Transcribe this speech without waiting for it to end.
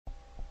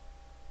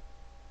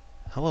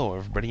Hello,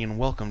 everybody, and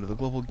welcome to the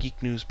Global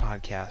Geek News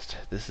Podcast.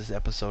 This is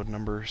episode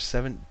number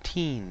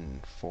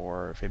 17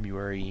 for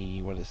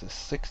February,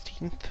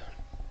 16th,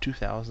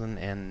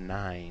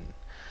 2009.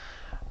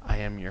 I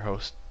am your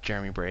host,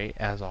 Jeremy Bray,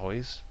 as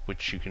always,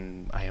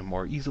 I am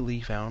more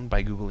easily found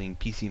by Googling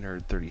PC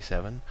Nerd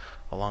 37,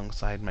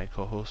 alongside my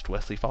co-host,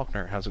 Wesley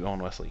Faulkner. How's it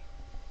going, Wesley?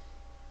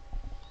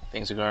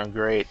 Things are going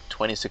great.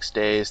 26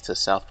 days to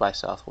South by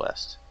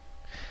Southwest.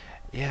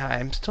 Yeah,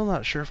 I'm still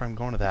not sure if I'm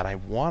going to that. I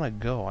want to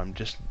go. I'm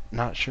just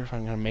not sure if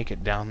I'm going to make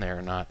it down there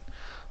or not.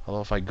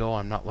 Although if I go,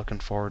 I'm not looking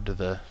forward to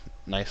the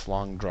nice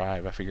long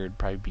drive. I figured it'd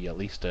probably be at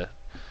least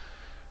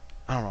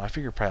I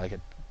figured probably like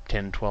a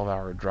 10,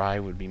 12-hour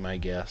drive would be my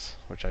guess,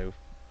 which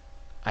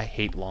I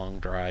hate long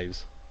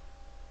drives.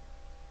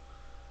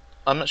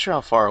 I'm not sure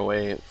how far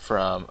away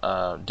from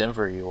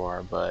Denver you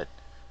are, but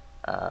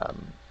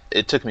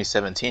it took me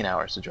 17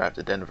 hours to drive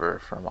to Denver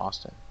from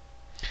Austin.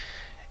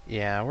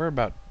 Yeah, we're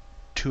about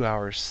 2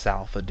 hours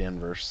south of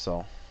Denver,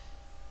 so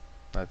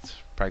that's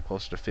probably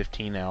close to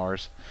 15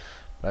 hours.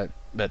 But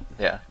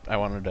Yeah. I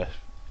wanted to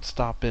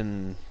stop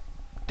in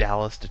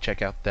Dallas to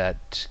check out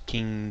that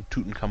King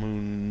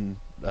Tutankhamun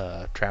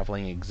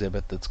traveling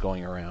exhibit that's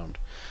going around,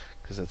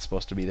 because it's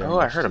supposed to be there Oh,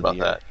 I most heard of the about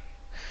year. that.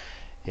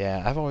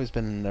 Yeah, I've always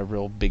been a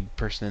real big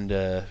person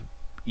into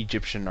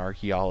Egyptian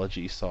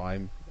archaeology, so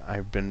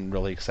I've been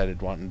really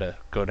excited wanting to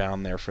go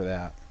down there for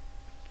that.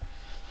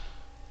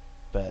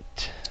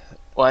 But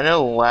Well, I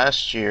know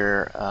last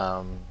year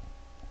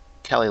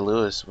Callie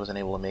Lewis wasn't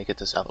able to make it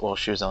to South. Well,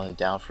 she was only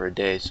down for a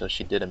day, so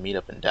she did a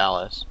meetup in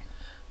Dallas.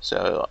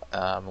 So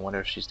I wonder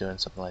if she's doing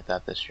something like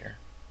that this year.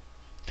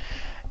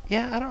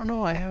 yeah, I don't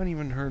know. I haven't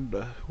even heard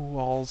who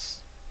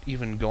all's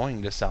even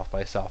going to South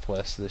by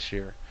Southwest this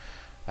year.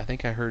 I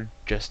think I heard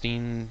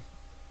Justine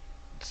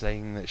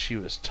saying that she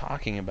was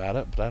talking about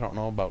it, but I don't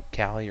know about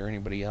Callie or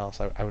anybody else.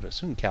 I would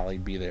assume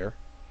Callie'd be there.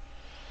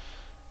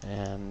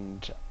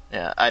 And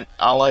Yeah, I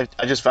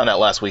just found out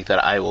last week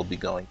that I will be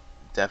going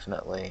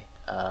definitely.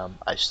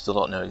 I still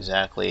don't know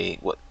exactly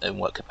in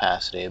what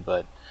capacity,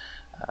 but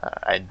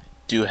I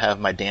do have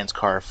my dance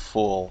car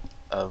full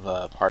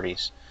of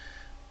parties.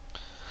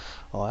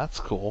 well, that's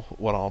cool.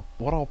 What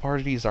all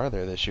parties are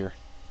there this year?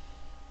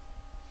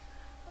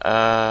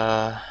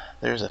 Uh,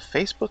 there's a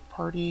Facebook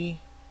party.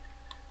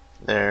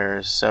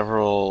 There's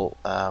several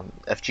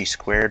FG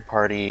Squared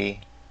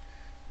party.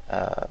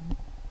 Uh,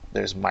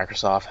 there's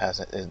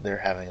Microsoft they're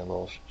having a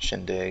little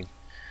shindig.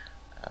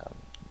 Um,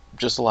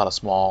 just a lot of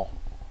small.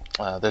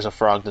 There's a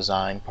frog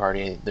design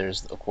party.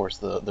 There's of course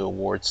the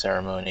award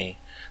ceremony.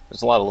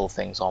 There's a lot of little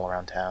things all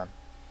around town.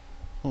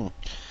 Hmm.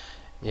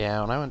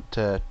 Yeah, when I went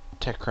to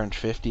TechCrunch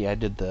 50, I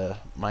did the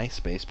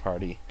MySpace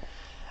party,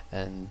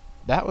 and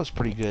that was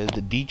pretty good.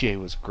 The DJ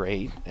was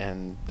great,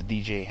 and the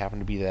DJ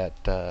happened to be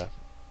that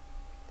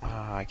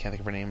I can't think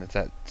of her name. It's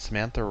that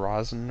Samantha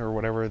Rosen or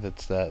whatever.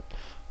 That's that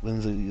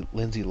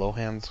Lindsay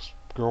Lohan's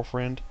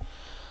girlfriend,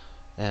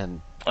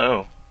 and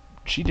Oh,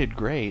 she did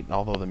great.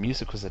 Although the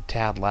music was a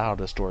tad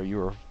loud, as to where you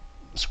were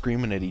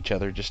screaming at each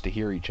other just to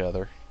hear each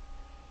other.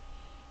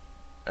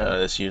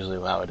 that's usually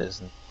how it is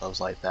in clubs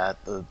like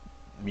that. The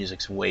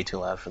music's way too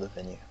loud for the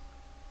venue.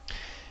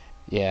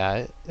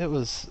 Yeah, it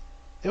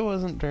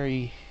wasn't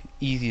very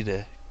easy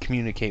to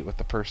communicate with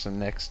the person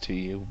next to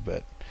you,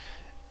 but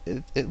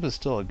it was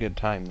still a good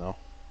time though.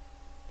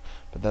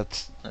 But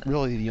that's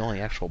really the only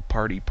actual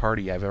party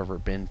I've ever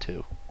been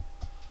to.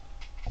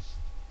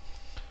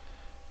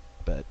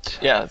 But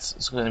Yeah,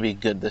 it's going to be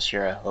good this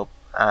year, I hope.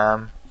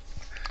 Um,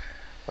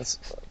 let's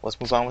let's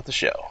move on with the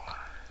show.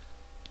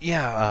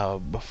 yeah,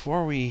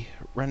 before we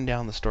run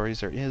down the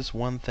stories, there is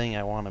one thing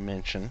I want to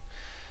mention.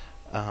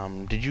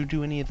 Did you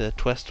do any of the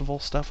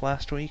Twestival stuff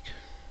last week?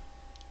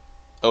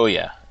 Oh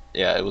yeah,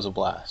 yeah, it was a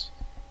blast.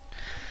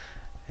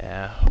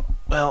 Yeah.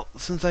 Well,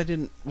 since I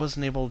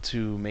wasn't able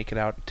to make it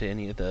out to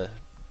any of the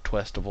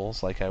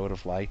Twestivals like I would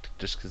have liked,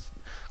 just because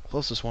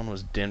closest one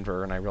was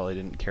Denver, and I really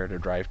didn't care to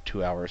drive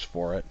 2 hours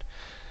for it.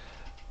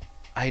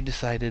 I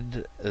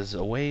decided, as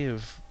a way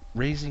of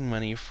raising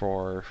money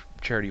for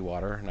Charity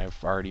Water, and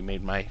I've already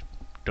made my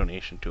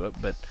donation to it,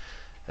 but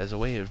as a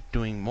way of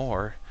doing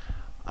more,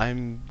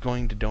 I'm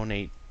going to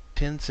donate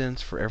 10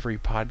 cents for every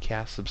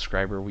podcast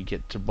subscriber we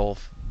get to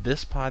both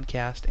this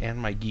podcast and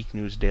my Geek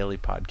News Daily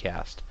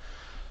podcast.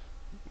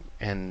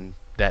 And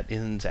that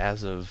ends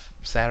as of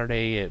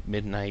Saturday at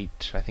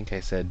midnight, I think I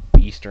said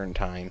Eastern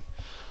Time.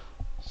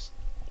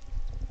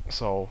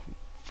 So,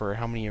 for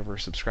how many of our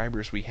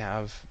subscribers we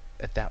have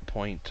at that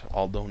point,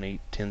 I'll donate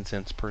 10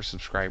 cents per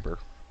subscriber.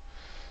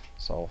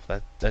 So,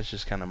 that's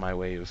just kind of my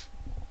way of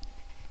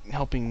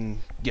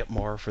helping get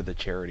more for the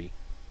charity.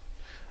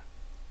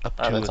 Up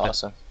Oh, to that's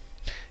awesome.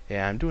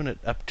 Yeah, I'm doing it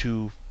up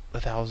to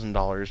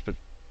 $1,000, but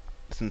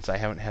since I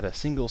haven't had a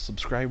single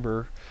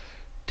subscriber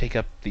take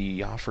up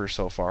the offer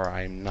so far,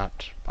 I'm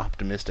not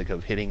optimistic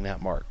of hitting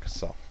that mark.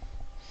 So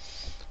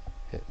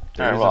All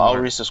there right, is well, a I'll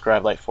mark.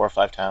 resubscribe like 4 or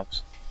 5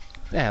 times.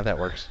 Yeah, that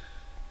works.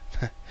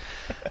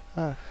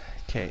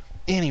 Okay.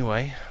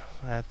 Anyway,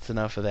 that's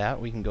enough of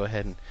that. We can go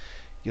ahead and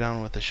get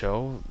on with the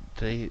show.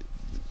 Today,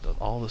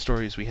 all the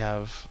stories we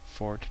have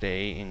for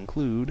today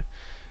include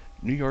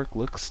New York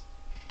looks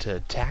to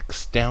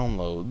tax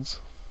downloads,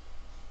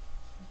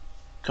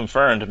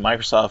 Confirmed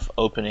Microsoft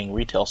opening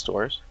retail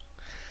stores.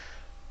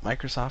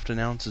 Microsoft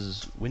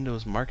announces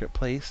Windows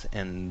Marketplace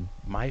and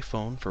My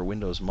Phone for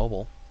Windows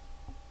Mobile,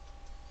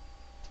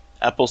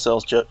 Apple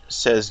says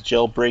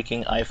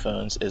jailbreaking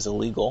iPhones is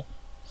illegal.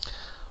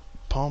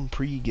 Palm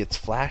Pre gets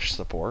Flash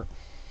support,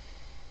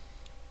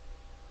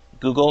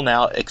 Google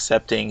now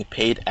accepting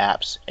paid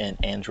apps in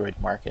Android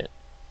market.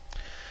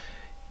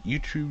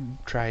 YouTube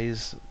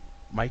tries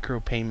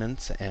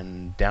micropayments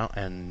and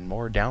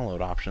more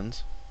download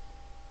options,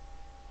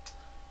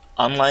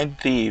 Online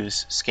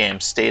thieves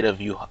scam state of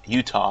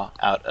Utah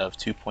out of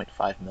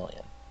 2.5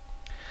 million.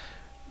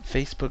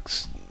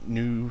 Facebook's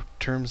new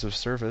terms of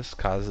service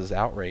causes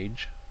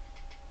outrage,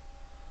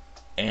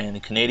 And a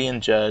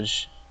Canadian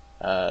judge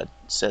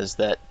says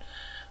that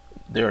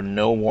there are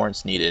no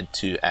warrants needed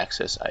to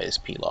access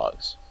ISP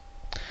logs.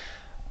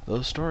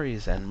 those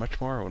stories and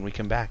much more when we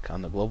come back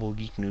on the Global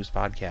Geek News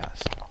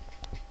Podcast.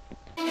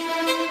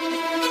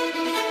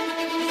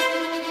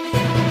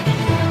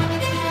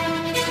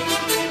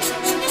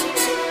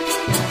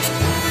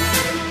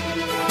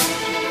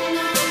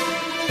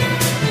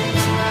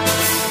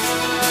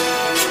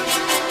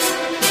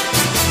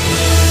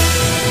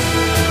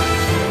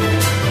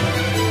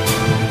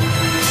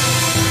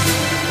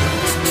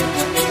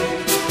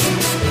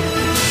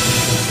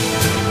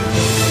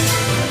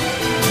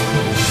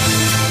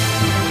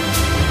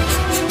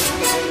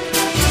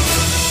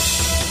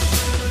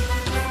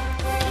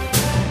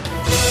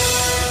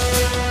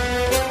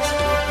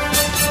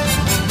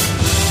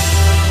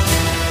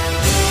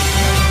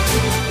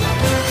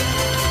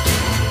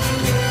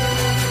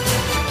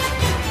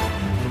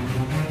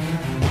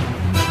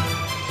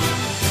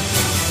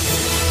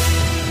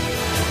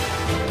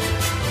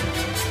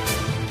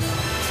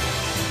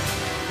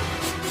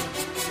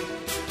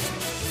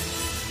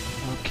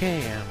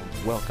 Okay,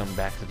 and welcome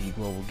back to the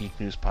Global Geek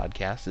News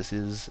Podcast. This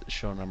is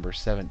show number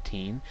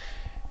 17.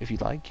 If you'd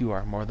like, you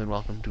are more than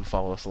welcome to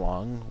follow us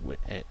along,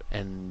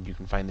 and you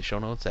can find the show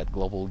notes at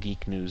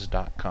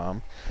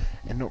globalgeeknews.com.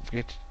 And don't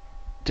forget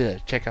to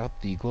check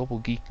out the Global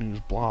Geek News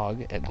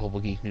blog at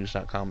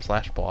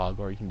globalgeeknews.com/blog,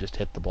 or you can just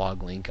hit the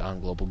blog link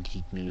on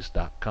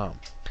globalgeeknews.com.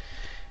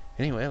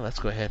 Anyway, let's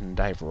go ahead and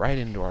dive right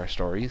into our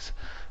stories.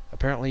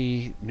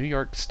 Apparently, New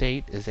York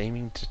State is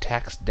aiming to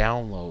tax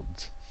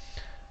downloads.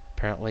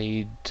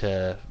 Apparently,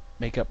 to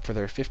make up for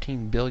their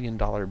 $15 billion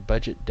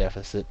budget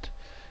deficit,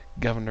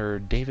 Governor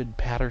David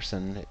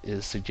Paterson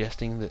is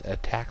suggesting that a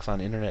tax on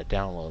internet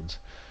downloads,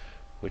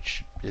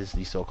 which is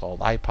the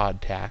so-called iPod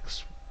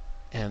tax,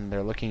 and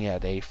they're looking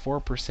at a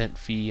 4%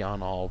 fee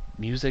on all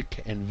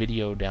music and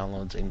video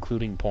downloads,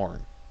 including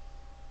porn.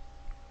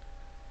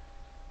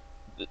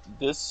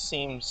 This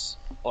seems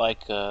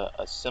like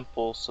a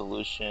simple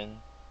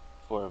solution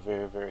for a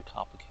very, very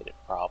complicated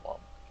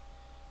problem.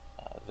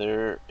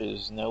 There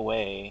is no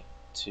way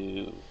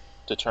to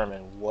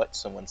determine what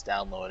someone's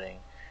downloading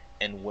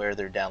and where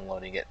they're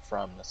downloading it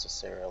from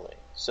necessarily.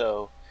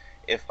 So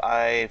if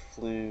I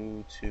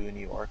flew to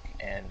New York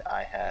and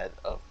I had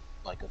a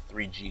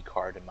 3G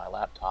card in my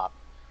laptop,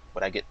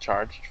 would I get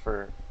charged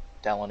for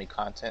downloading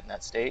content in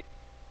that state,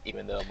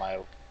 even though my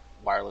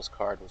wireless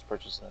card was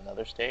purchased in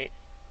another state?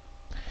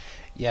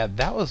 Yeah,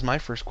 that was my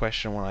first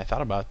question when I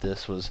thought about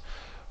this, was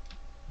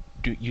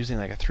using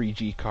like a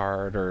 3G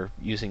card or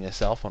using a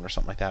cell phone or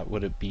something like that,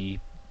 would it be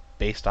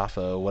based off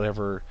of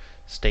whatever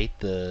state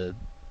the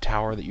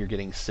tower that you're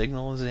getting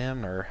signal is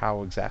in, or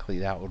how exactly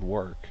that would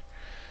work?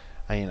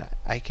 I mean,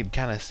 I could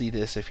kind of see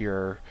this if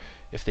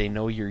they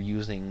know you're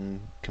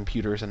using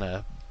computers in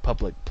a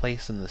public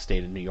place in the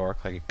state of New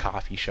York, like a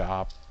coffee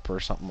shop or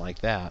something like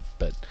that.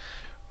 But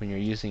when you're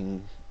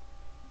using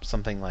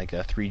something like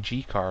a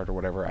 3G card or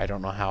whatever, I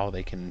don't know how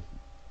they can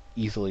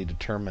easily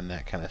determine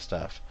that kind of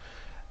stuff.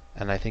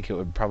 And I think it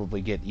would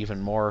probably get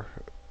even more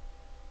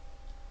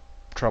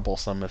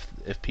troublesome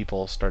if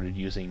people started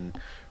using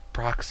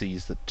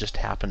proxies that just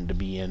happened to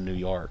be in New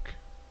York.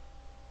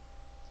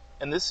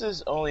 And this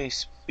is only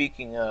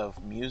speaking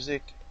of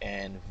music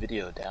and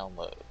video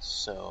downloads,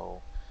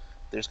 so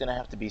there's going to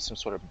have to be some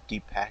sort of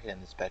deep packet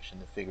inspection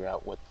to figure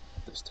out what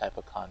this type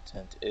of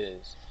content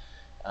is.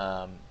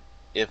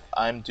 If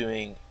I'm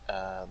doing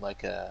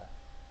like a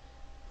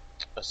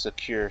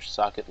secure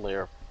socket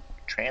layer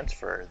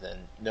transfer,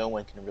 then no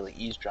one can really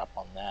eavesdrop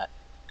on that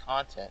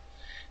content.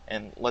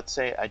 And let's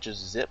say I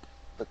just zip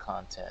the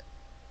content.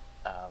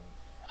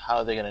 How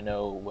are they going to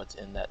know what's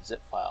in that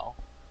zip file?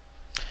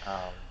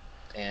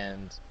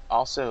 And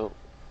also,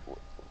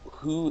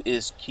 who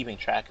is keeping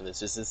track of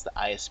this? Is this the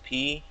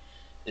ISP?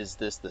 Is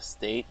this the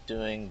state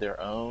doing their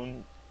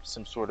own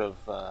some sort of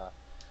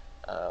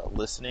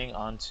listening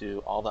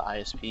onto all the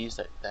ISPs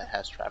that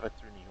has traffic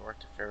through New York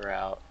to figure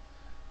out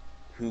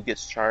who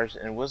gets charged?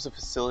 And what's the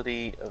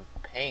facility of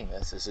paying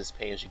this? Is this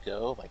pay as you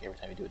go, like every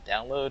time you do a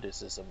download? Is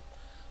this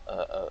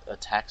a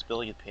tax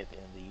bill you pay at the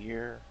end of the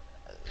year?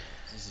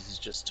 This is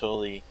just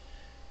totally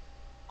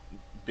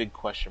big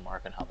question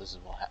mark on how this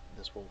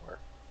will work.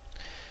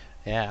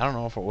 Yeah, I don't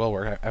know if it will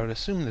work. I would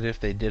assume that if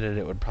they did it,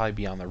 it would probably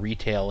be on the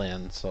retail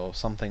end. So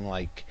something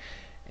like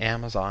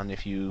Amazon,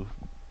 if you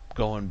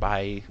go and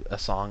buy a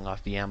song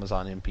off the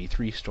Amazon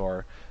MP3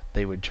 store,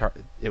 they would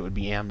it would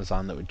be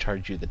Amazon that would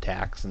charge you the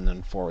tax and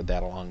then forward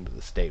that along to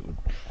the state.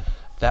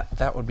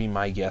 That would be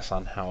my guess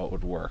on how it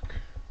would work.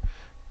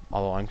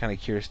 Although I'm kind of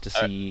curious to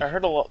I see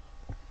heard a lot.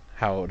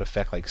 how it would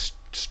affect like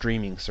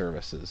streaming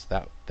services.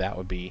 That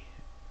would be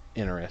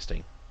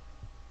interesting.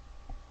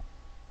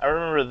 I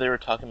remember they were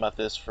talking about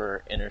this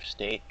for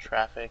interstate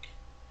traffic,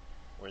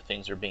 where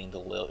things are being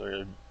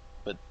delivered,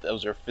 but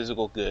those are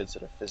physical goods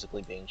that are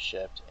physically being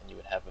shipped, and you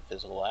would have a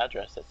physical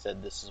address that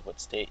said this is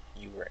what state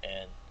you were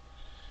in.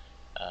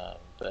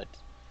 But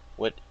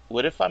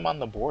what if I'm on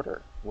the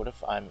border? What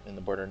if I'm in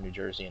the border of New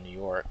Jersey and New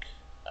York?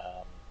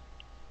 Um,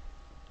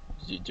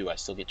 do I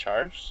still get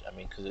charged? I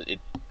mean, because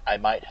I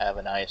might have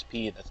an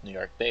ISP that's New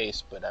York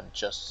based, but I'm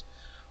just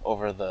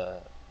over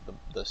the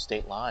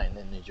state line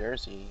in New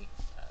Jersey.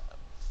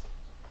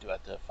 Do I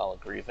have to file a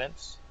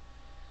grievance?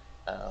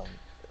 Um,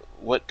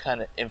 what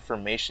kind of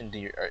information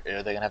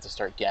are they gonna have to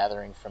start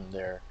gathering from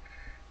their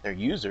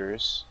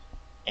users?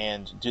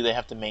 And do they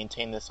have to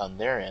maintain this on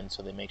their end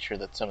so they make sure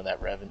that some of that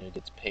revenue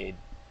gets paid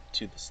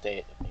to the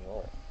state of New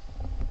York?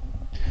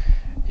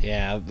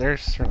 Yeah,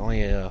 there's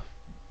certainly a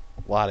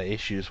lot of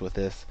issues with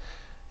this.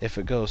 If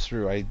it goes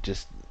through, I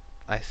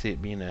see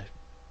it being a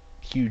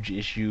huge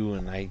issue,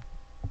 and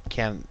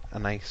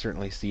I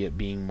certainly see it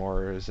being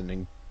more as an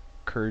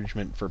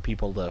encouragement for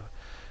people to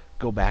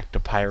go back to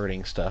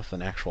pirating stuff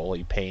than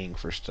actually paying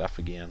for stuff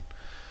again.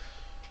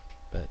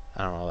 But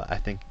I don't know. I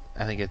think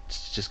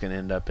it's just going to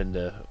end up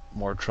into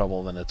more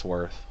trouble than it's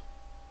worth.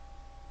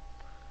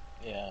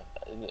 Yeah,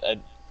 I,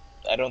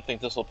 I don't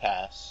think this will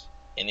pass.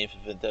 And if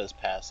it does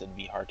pass, it'd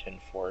be hard to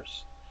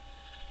enforce.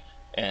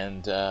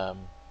 And I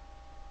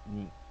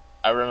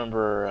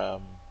remember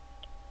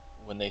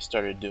when they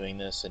started doing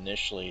this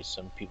initially,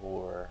 some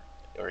people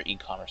or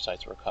e-commerce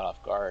sites were caught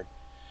off guard,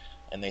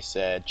 and they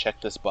said, check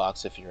this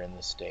box if you're in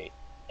the state.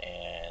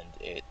 And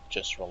it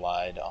just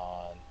relied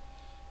on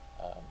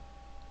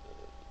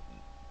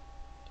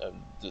um,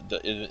 the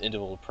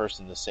individual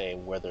person to say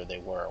whether they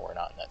were or were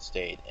not in that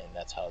state, and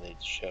that's how they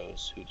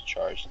chose who to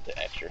charge the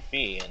extra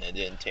fee. And it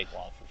didn't take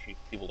long for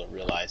people to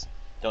realize,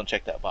 don't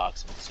check that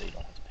box, and so you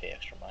don't have to pay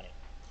extra money.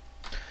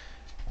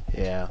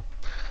 Yeah.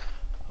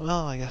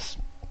 Well, I guess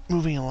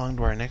moving along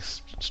to our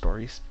next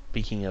story.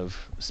 Speaking of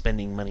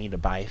spending money to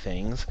buy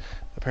things,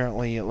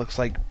 apparently it looks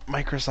like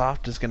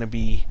Microsoft is going to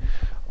be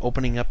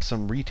opening up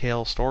some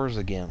retail stores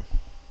again.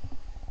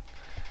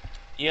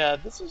 Yeah,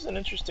 this is an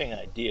interesting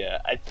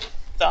idea. I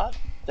thought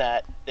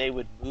that they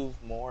would move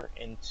more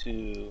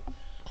into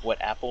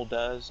what Apple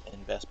does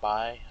in Best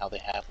Buy, how they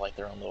have like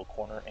their own little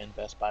corner in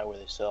Best Buy where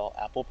they sell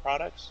Apple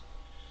products.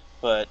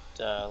 But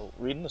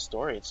reading the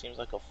story, it seems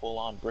like a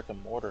full-on brick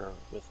and mortar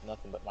with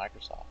nothing but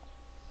Microsoft.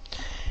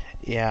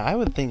 Yeah, I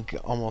would think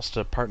almost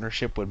a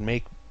partnership would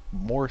make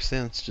more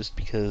sense just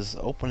because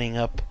opening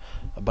up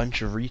a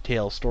bunch of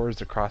retail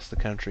stores across the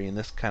country in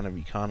this kind of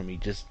economy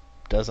just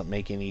doesn't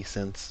make any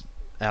sense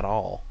at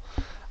all.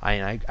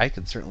 I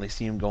could certainly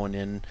see them going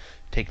in,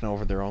 taking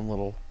over their own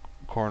little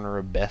corner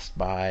of Best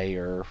Buy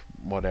or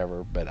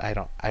whatever, but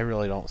I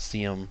really don't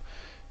see them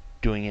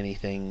doing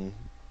anything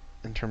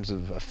in terms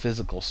of a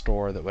physical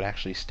store that would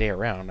actually stay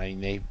around. I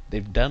mean,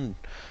 they've done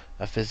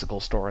a physical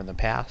store in the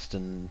past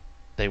and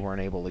they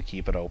weren't able to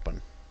keep it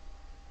open.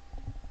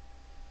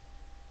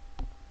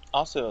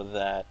 Also,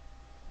 that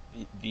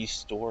these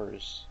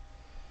stores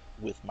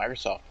with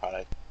Microsoft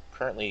product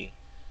currently,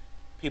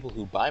 people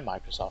who buy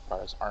Microsoft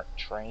products aren't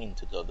trained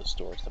to go to the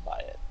stores to buy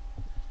it.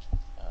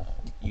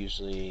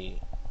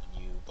 Usually,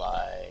 when you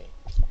buy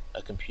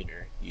a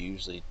computer, you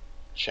usually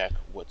check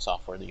what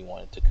software that you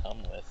want it to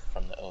come with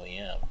from the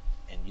OEM,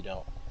 and you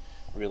don't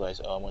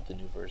realize, oh, I want the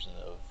new version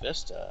of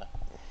Vista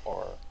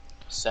or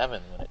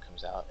 7 when it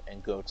comes out,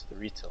 and go to the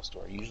retail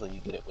store. Usually, you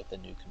get it with a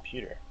new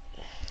computer.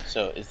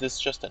 So, is this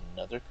just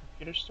another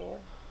computer store?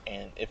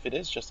 And if it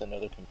is just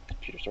another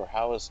computer store,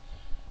 how is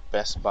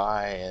Best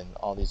Buy and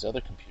all these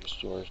other computer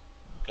stores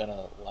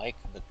gonna like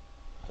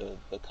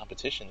the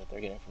competition that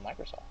they're getting from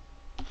Microsoft?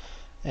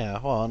 Yeah,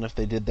 well, and if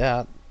they did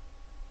that,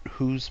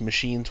 whose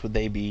machines would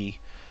they be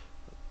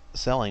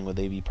selling? Would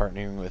they be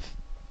partnering with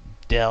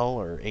Dell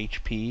or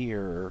HP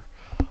or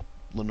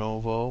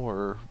Lenovo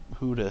or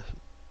who to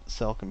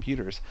sell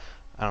computers?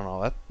 I don't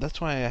know.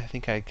 That's why I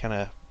think I kind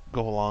of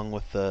go along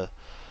with the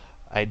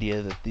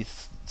idea that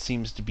this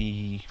seems to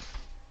be.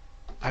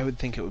 I would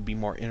think it would be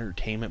more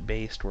entertainment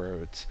based, where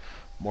it's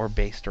more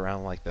based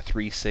around like the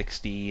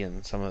 360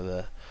 and some of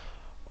the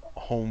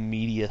home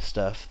media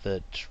stuff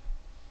that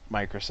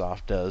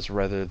Microsoft does,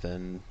 rather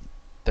than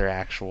their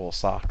actual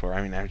software.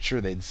 I mean, I'm sure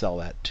they'd sell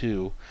that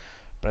too,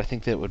 but I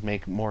think that would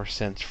make more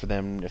sense for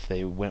them if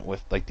they went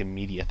with like the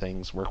media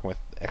things, working with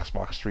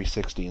Xbox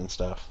 360 and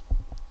stuff.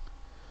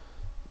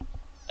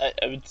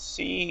 I would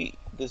see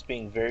this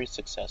being very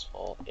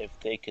successful if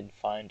they could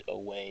find a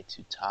way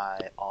to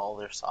tie all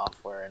their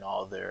software and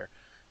all their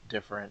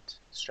different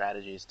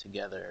strategies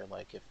together.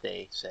 Like if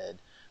they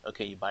said,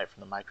 okay, you buy it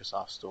from the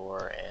Microsoft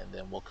store, and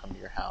then we'll come to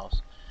your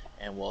house,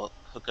 and we'll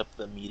hook up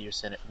the media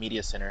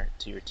center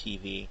to your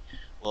TV.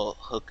 We'll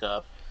hook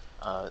up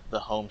the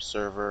home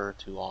server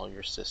to all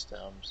your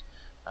systems.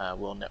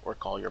 We'll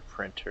network all your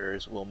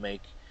printers. We'll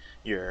make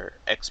your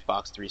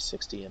Xbox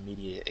 360 a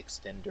media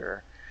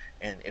extender.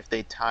 And if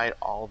they tied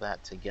all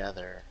that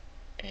together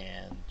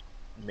and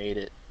made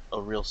it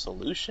a real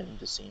solution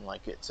to seem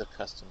like it's a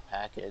custom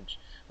package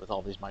with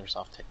all these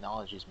Microsoft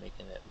technologies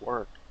making it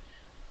work,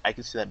 I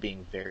can see that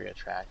being very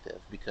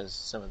attractive because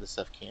some of the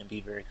stuff can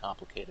be very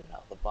complicated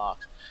out of the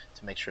box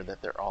to make sure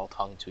that they're all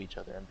talking to each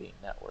other and being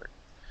networked.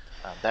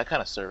 That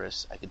kind of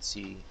service, I could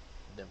see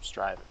them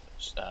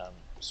um,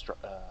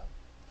 stri- uh,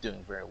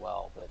 doing very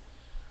well, but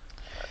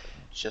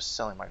just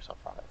selling Microsoft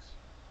products.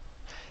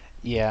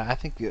 Yeah, I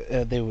think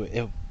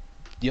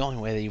the only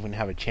way they even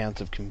have a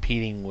chance of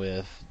competing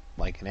with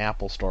like an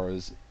Apple store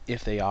is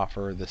if they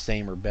offer the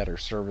same or better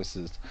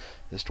services.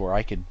 This where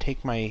I could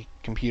take my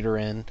computer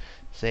in,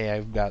 say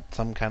I've got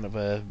some kind of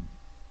a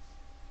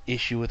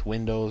issue with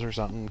Windows or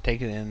something,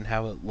 take it in,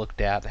 have it looked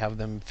at, have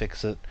them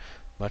fix it,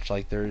 much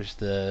like there's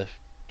the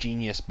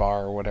Genius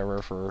Bar or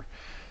whatever for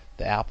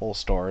the Apple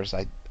stores.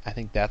 I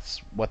think that's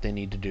what they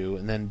need to do,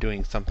 and then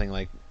doing something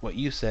like what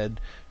you said,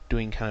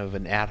 doing kind of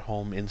an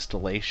at-home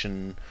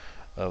installation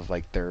of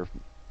like their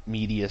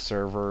media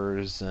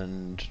servers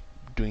and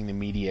doing the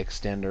media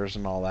extenders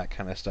and all that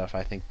kind of stuff.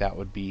 I think that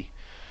would be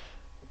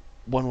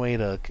one way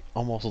to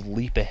almost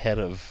leap ahead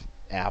of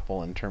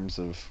Apple in terms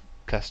of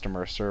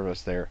customer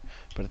service there,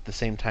 but at the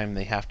same time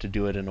they have to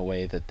do it in a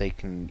way that they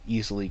can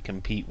easily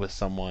compete with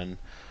someone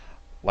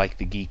like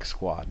the Geek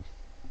Squad.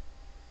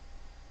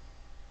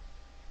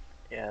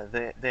 Yeah,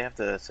 they have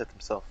to set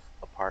themselves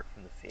apart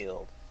from the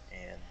field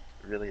and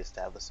really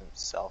establish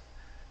themselves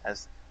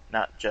as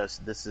not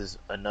just this is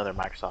another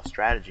Microsoft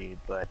strategy,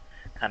 but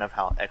kind of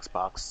how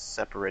Xbox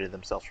separated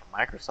themselves from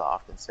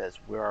Microsoft and says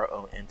we're our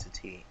own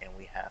entity and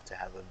we have to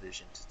have a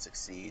vision to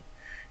succeed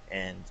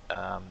and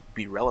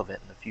be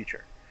relevant in the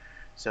future.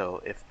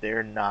 So if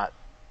they're not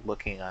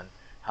looking on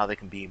how they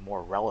can be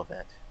more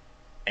relevant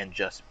and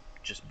just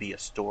be a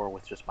store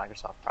with just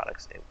Microsoft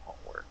products, it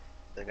won't work.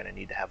 They're going to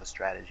need to have a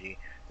strategy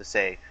to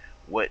say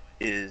what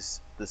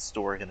is the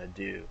store going to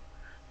do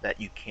that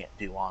you can't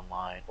do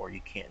online or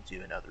you can't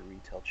do in other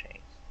retail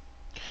chains.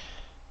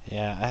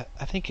 Yeah,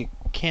 I think it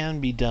can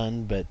be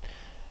done, but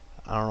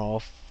I don't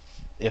know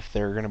if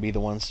they're going to be the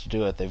ones to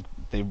do it.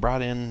 They've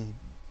brought in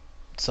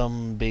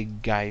some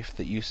big guy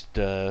that used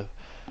to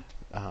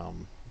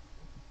um,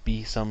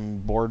 be some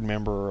board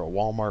member at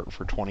Walmart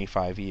for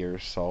 25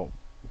 years, so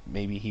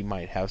maybe he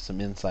might have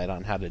some insight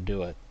on how to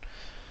do it.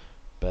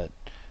 But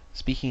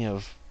speaking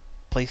of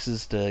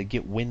places to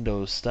get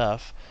Windows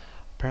stuff,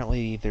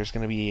 apparently there's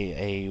going to be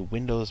a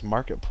Windows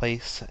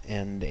Marketplace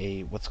and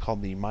a what's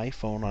called the My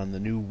Phone on the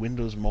new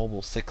Windows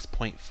Mobile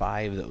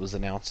 6.5 that was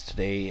announced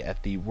today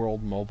at the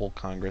World Mobile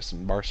Congress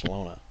in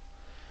Barcelona.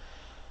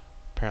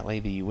 Apparently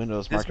the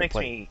Windows This makes Marketplace.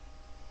 me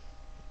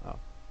Oh,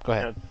 go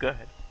ahead. no, go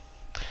ahead.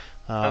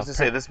 I Uh, was going to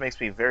say this makes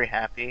me very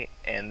happy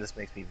and this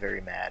makes me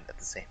very mad at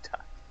the same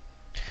time.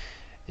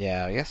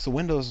 yeah, I guess the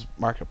Windows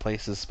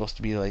Marketplace is supposed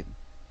to be like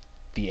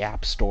the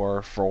App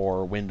Store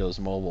for Windows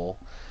Mobile,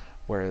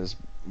 whereas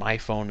My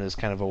Phone is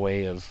kind of a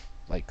way of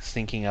like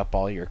syncing up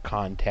all your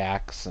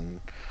contacts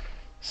and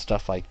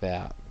stuff like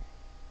that,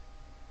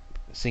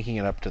 syncing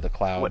it up to the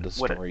What cloud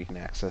what so you can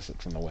access it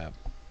from the web.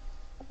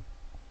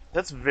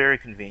 That's very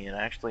convenient.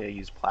 Actually, I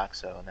use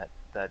Plaxo and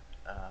that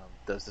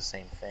does the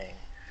same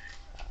thing.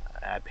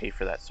 I pay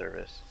for that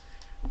service.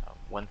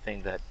 One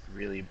thing that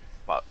really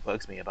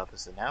bugs me about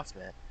this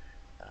announcement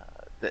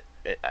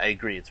I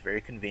agree, it's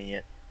very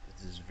convenient.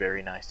 This is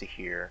very nice to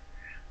hear.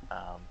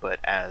 But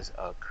as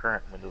a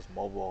current Windows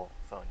Mobile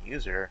phone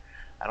user,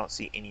 I don't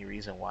see any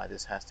reason why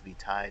this has to be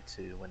tied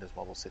to Windows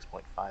Mobile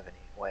 6.5 in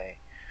any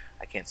way.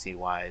 I can't see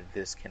why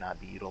this cannot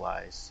be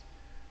utilized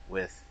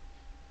with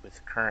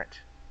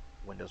current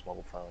Windows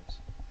Mobile phones.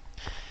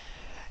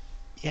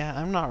 Yeah,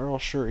 I'm not real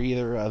sure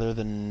either, other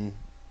than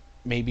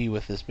maybe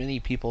with as many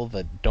people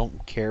that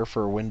don't care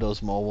for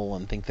Windows Mobile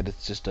and think that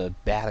it's just a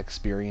bad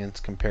experience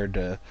compared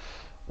to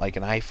like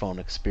an iPhone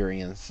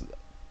experience.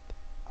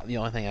 The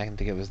only thing I can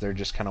think of is they're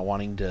just kind of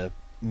wanting to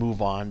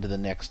move on to the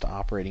next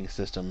operating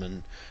system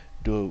and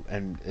do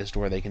and as to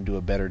where they can do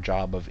a better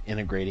job of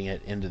integrating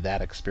it into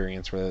that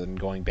experience rather than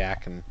going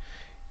back and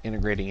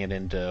integrating it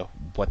into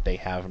what they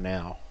have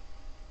now.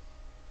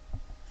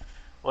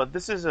 Well,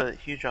 this is a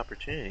huge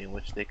opportunity in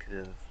which they could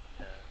have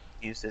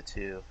used it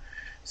to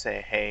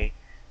say, "Hey,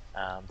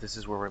 this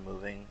is where we're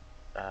moving.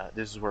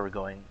 This is where we're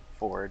going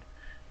forward."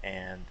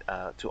 And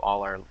to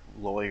all our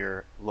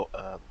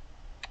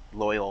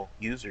loyal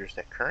users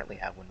that currently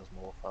have Windows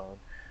Mobile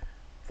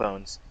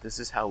phones, this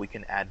is how we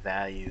can add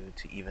value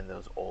to even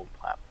those old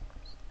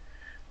platforms.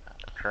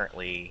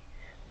 Currently,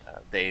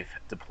 they've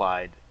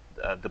deployed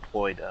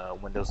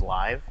Windows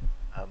Live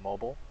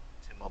mobile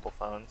to mobile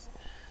phones.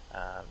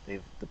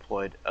 They've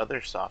deployed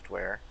other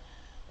software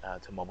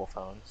to mobile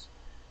phones,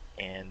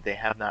 and they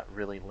have not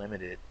really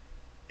limited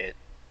it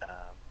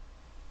um,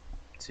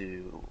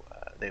 to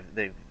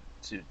they've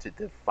to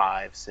the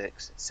 5,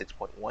 6,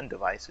 6.1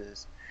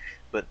 devices,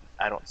 but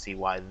I don't see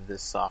why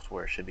this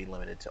software should be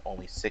limited to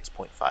only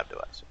 6.5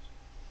 devices.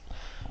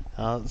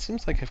 It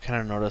seems like I've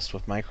kind of noticed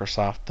with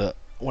Microsoft that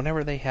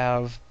whenever they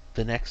have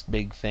the next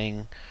big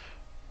thing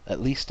at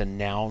least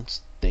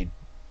announced, they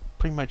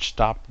pretty much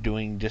stop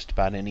doing just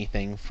about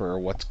anything for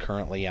what's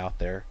currently out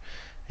there.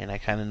 And I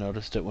kind of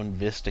noticed it when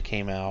Vista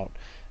came out.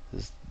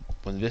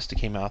 When Vista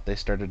came out, they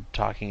started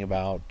talking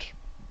about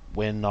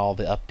when all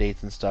the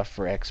updates and stuff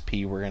for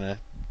XP were gonna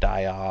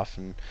die off,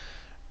 and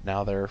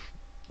now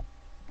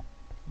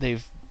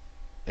they've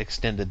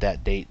extended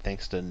that date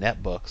thanks to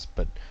netbooks,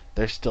 but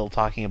they're still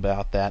talking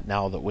about that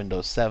now that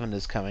Windows 7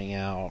 is coming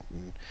out.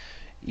 And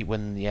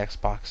when the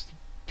Xbox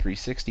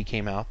 360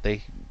 came out,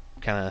 they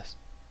kind of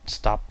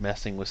stopped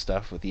messing with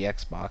stuff with the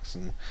Xbox,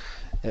 and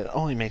it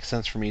only makes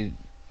sense for me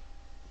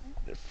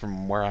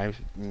from where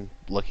I'm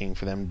looking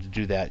for them to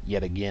do that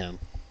yet again.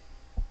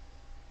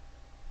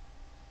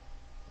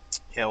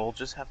 Yeah, we'll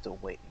just have to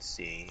wait and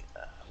see.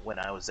 When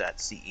I was at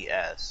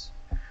CES,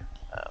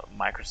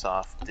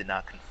 Microsoft did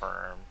not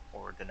confirm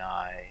or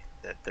deny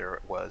that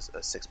there was a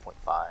 6.5.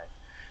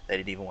 They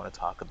didn't even want to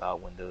talk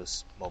about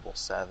Windows Mobile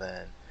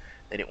 7.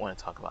 They didn't want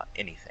to talk about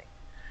anything.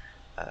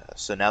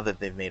 So now that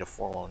they've made a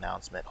formal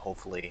announcement,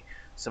 hopefully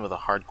some of the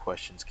hard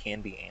questions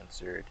can be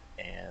answered,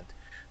 and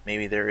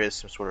maybe there is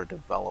some sort of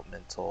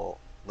developmental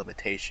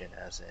limitation,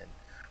 as in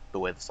the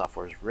way the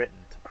software is written,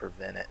 to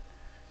prevent it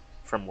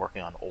from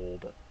working on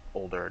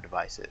older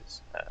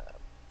devices.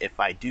 If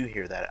I do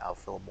hear that, I'll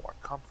feel more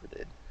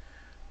comforted.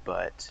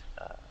 But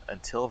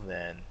until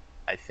then,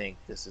 I think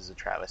this is a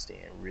travesty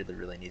and really,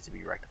 really needs to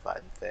be rectified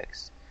and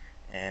fixed.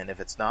 And if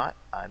it's not,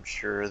 I'm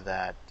sure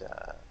that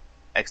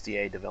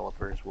XDA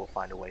developers will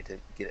find a way to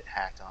get it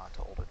hacked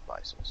onto older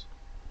devices.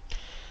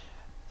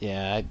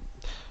 Yeah, it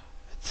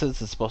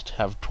says it's supposed to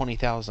have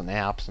 20,000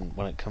 apps, and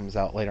when it comes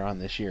out later on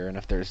this year, and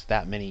if there's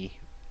that many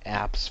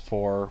apps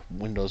for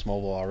Windows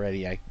Mobile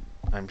already,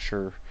 I'm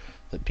sure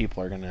that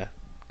people are going to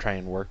try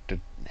and work to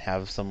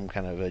have some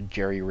kind of a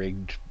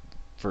jerry-rigged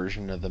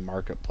version of the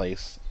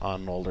marketplace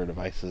on older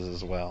devices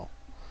as well.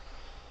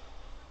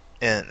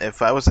 And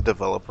if I was a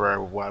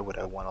developer, why would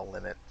I want to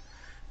limit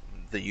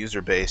the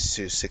user base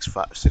to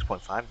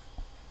 6.5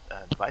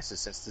 devices,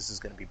 since this is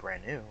going to be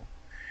brand new?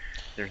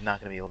 There's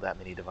not going to be that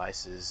many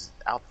devices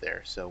out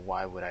there, so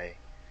why would I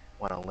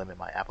want to limit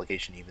my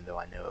application even though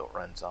I know it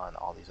runs on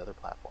all these other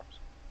platforms?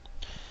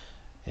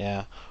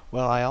 Yeah.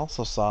 Well, I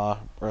also saw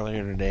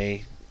earlier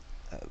today,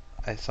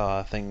 I saw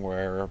a thing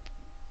where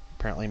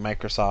apparently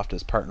Microsoft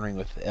is partnering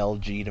with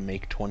LG to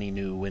make 20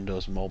 new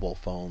Windows Mobile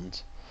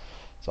phones.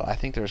 So I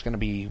think there's going to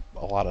be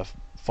a lot of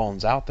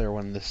phones out there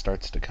when this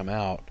starts to come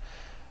out.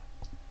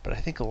 But I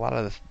think a lot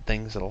of the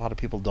things that a lot of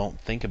people don't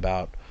think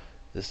about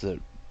is that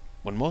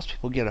when most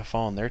people get a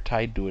phone, they're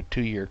tied to a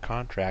 2-year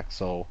contract.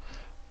 So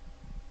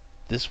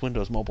this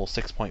Windows Mobile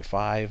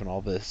 6.5 and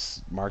all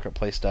this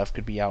marketplace stuff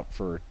could be out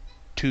for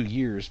 2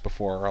 years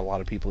before a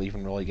lot of people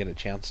even really get a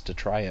chance to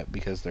try it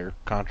because their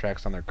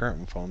contracts on their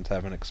current phones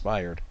haven't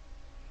expired.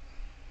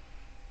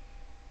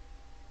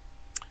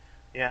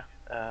 Yeah,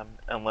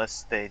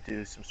 unless they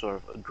do some sort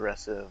of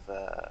aggressive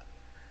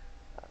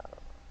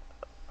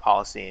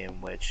policy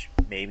in which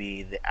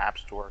maybe the App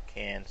Store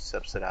can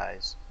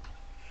subsidize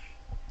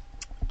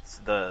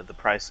the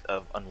price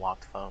of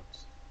unlocked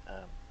phones.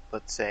 Um,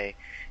 let's say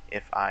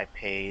if I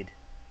paid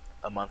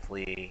a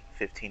monthly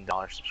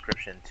 $15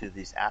 subscription to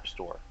this App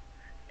Store,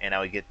 and I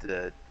would get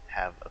to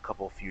have a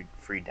couple few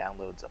free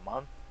downloads a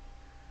month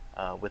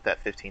with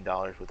that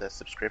 $15 with that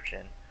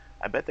subscription.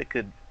 I bet they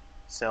could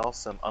sell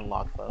some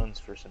unlocked phones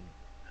for some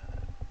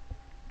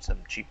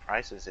cheap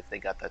prices if they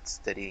got that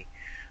steady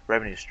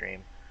revenue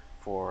stream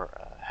for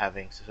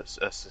having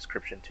a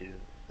subscription to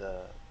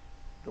the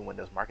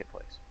Windows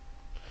Marketplace.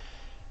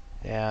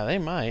 Yeah, they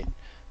might.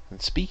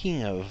 And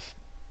speaking of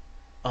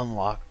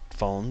unlocked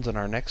phones, in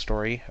our next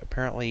story,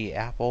 apparently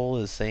Apple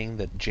is saying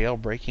that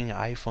jailbreaking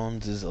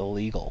iPhones is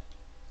illegal.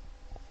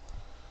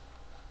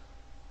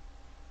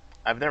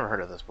 I've never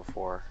heard of this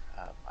before.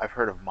 I've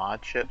heard of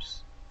mod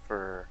chips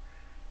for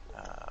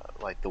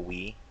like the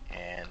Wii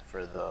and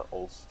for the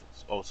old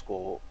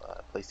school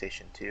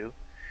PlayStation 2.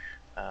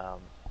 Um,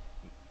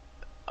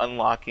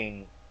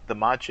 Unlocking the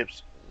mod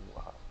chips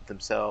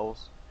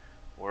themselves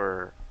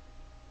were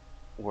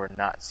were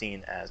not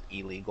seen as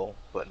illegal,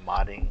 but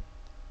modding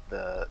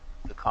the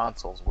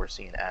consoles were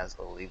seen as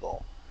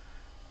illegal.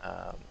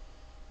 Um,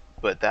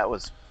 but that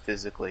was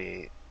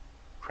physically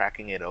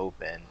cracking it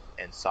open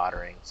and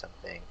soldering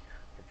something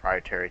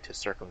proprietary to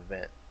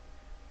circumvent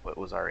what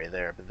was already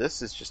there. But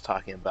this is just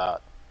talking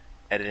about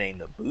editing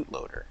the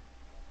bootloader.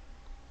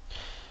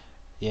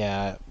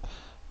 Yeah,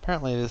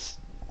 apparently this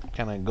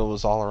kind of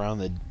goes all around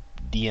the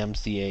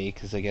DMCA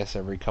because I guess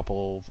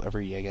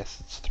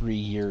it's 3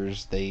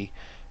 years, they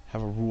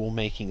have a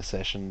rule-making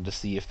session to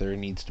see if there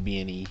needs to be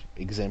any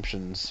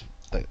exemptions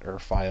that are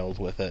filed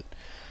with it.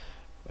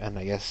 And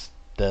I guess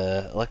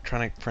the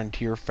Electronic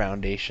Frontier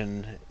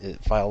Foundation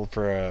filed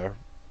for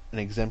an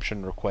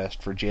exemption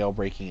request for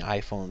jailbreaking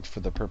iPhones for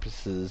the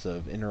purposes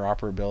of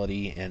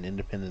interoperability and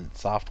independent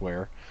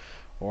software,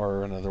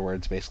 or in other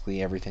words,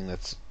 basically everything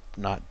that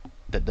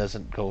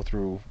doesn't go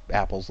through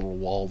Apple's little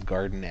walled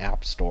garden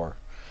app store.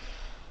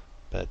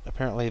 But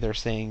apparently they're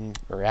saying,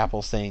 or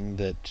Apple's saying,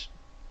 that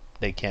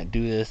they can't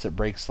do this, it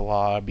breaks the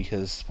law,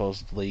 because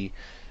supposedly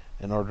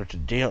in order to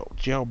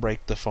jailbreak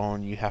the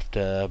phone, you have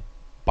to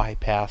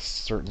bypass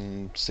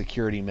certain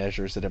security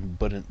measures that have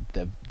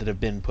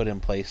been put in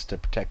place to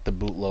protect the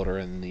bootloader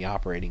and the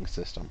operating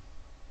system.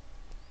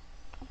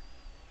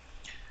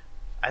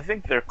 I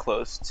think they're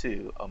close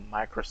to a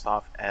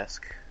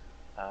Microsoft-esque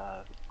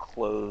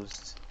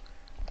closed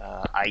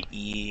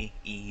IE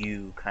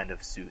EU kind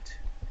of suit,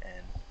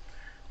 and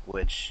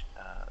which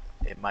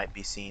it might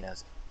be seen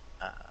as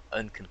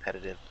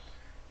uncompetitive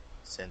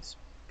since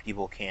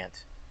people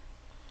can't.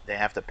 They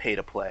have to pay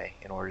to play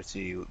in order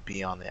to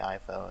be on the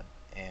iPhone,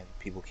 and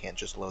people can't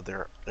just load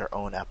their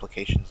own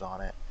applications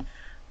on it.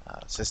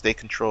 Since they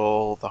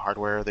control the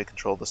hardware, they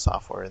control the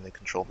software, and they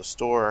control the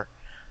store,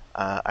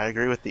 I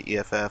agree with the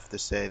EFF to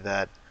say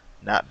that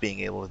not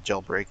being able to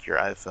jailbreak your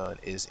iPhone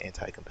is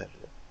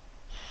anti-competitive.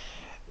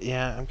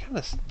 Yeah, I'm kind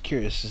of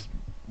curious to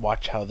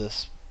watch how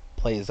this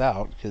plays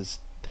out, because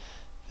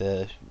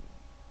the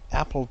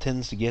Apple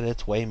tends to get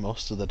its way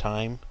most of the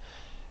time,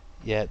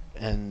 yet,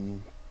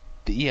 and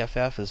the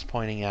EFF is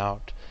pointing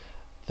out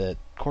that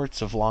courts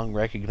have long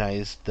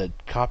recognized that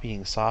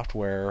copying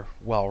software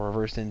while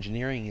reverse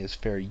engineering is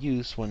fair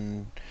use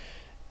when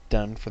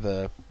done for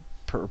the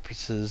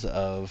purposes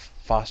of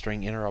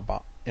fostering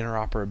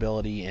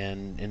interoperability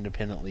and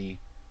independently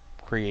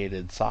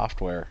created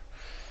software.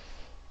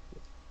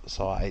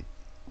 So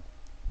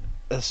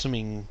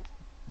assuming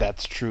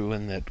that's true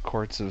and that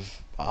courts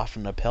have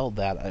often upheld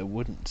that, it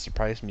wouldn't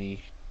surprise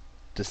me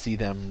to see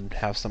them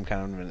have some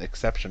kind of an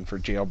exception for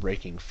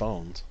jailbreaking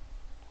phones.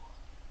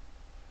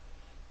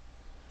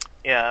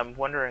 Yeah, I'm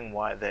wondering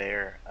why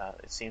they're.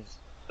 It seems,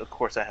 of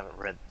course, I haven't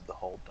read the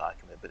whole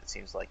document, but it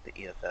seems like the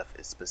EFF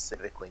is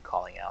specifically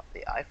calling out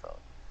the iPhone,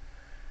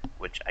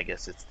 which I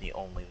guess it's the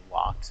only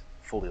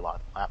fully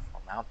locked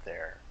platform out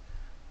there.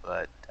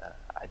 But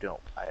I don't.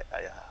 I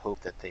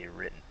hope that they have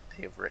written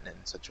it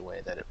in such a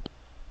way that it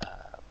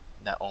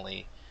not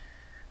only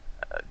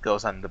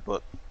goes on the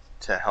book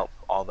to help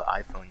all the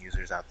iPhone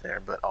users out there,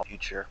 but all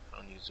future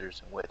phone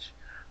users in which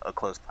a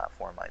closed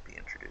platform might be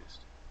introduced.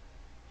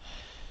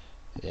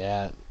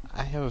 Yeah,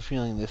 I have a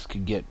feeling this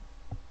could get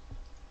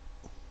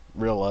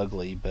real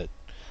ugly, but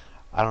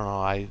I don't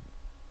know.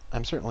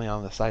 I'm certainly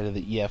on the side of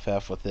the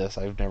EFF with this.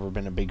 I've never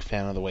been a big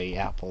fan of the way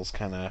Apple's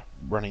kind of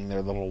running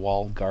their little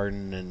walled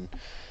garden and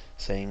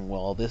saying,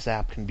 well, this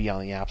app can be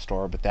on the App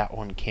Store, but that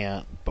one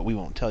can't. But we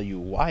won't tell you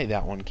why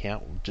that one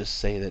can't. We'll just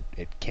say that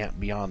it can't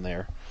be on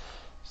there.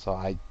 So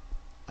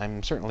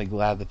I'm certainly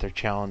glad that they're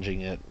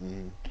challenging it,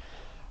 and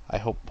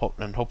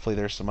hopefully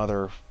there's some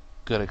other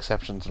good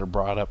exceptions that are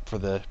brought up for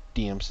the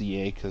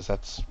DMCA, because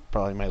that's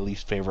probably my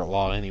least favorite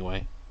law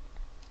anyway.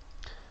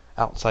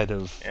 Outside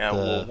of Yeah,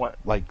 well, the what?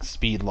 like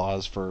speed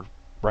laws for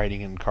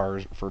driving in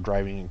cars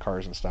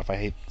and stuff. I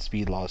hate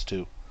speed laws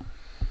too.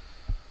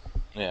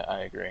 Yeah,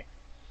 I agree.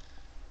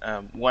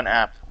 One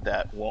app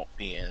that won't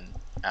be in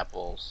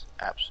Apple's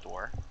App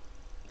Store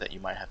that you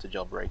might have to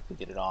jailbreak to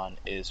get it on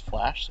is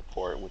Flash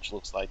support, which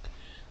looks like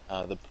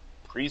the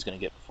Pre is going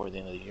to get before the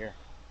end of the year.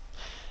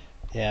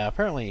 Yeah,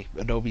 apparently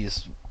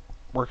Adobe's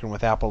working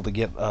with Apple to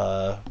get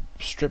a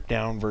stripped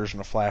down version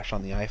of Flash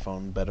on the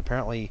iPhone, but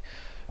apparently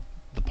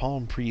the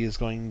Palm Pre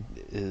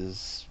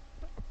is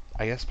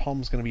I guess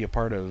Palm's going to be a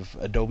part of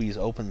Adobe's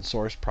open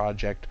source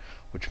project,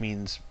 which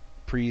means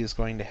Pre is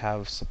going to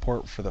have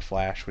support for the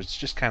Flash, which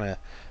just kind of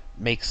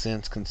makes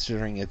sense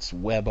considering it's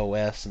web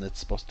OS and it's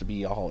supposed to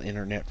be all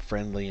internet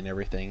friendly and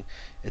everything.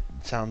 It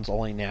sounds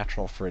only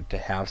natural for it to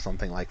have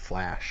something like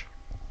Flash.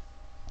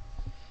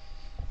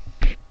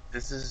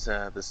 This is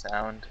the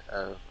sound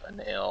of a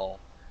nail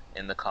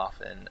in the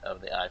coffin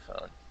of the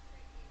iPhone.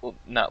 Well,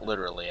 not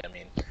literally. I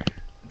mean,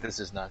 this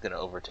is not going to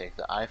overtake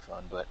the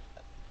iPhone, but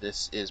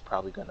this is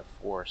probably going to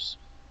force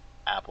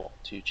Apple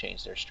to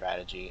change their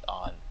strategy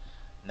on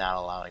not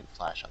allowing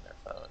Flash on their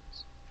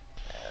phones,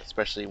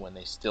 especially when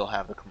they still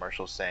have the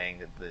commercial saying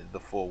that the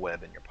full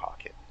web in your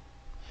pocket.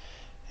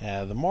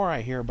 The more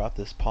I hear about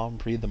this Palm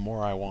Pre, the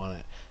more I want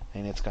it.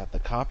 And it's got the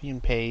copy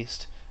and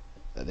paste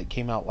that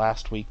came out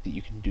last week that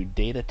you can do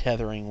data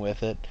tethering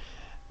with it.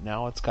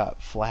 Now it's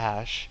got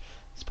Flash.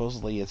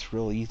 Supposedly it's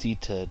real easy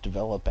to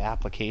develop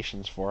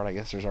applications for it. I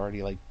guess there's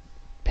already like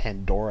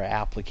Pandora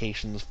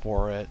applications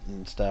for it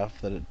and stuff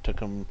that it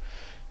took them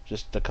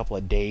just a couple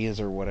of days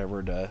or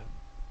whatever to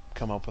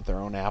come up with their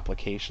own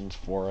applications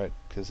for it,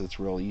 because it's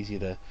real easy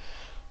to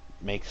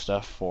make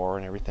stuff for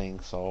and everything.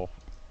 So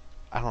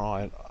I don't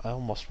know. I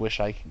almost wish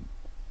I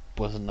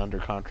wasn't under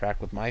contract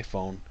with my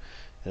phone.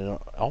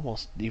 It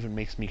almost even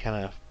makes me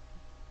kind of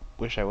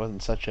wish I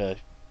wasn't such a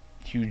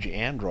huge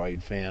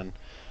Android fan,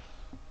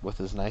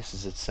 with as nice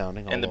as it's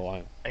sounding. And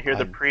Although I hear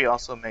the I Pre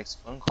also makes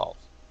phone calls.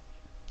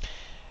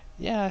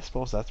 Yeah, I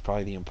suppose that's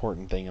probably the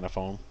important thing in a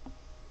phone.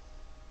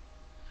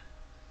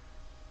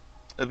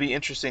 It'd be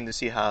interesting to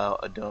see how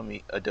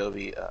Adobe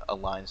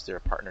aligns their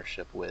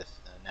partnership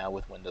with now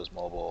with Windows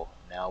Mobile,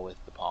 now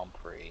with the Palm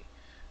Pre.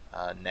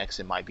 Next,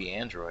 it might be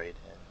Android,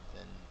 and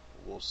then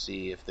we'll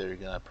see if they're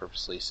gonna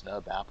purposely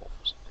snub Apple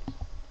for some reason.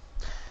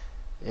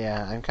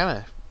 Yeah, I'm kind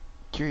of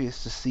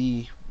curious to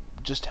see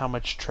just how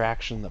much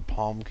traction that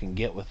Palm can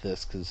get with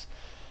this, because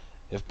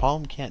if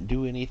Palm can't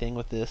do anything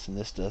with this and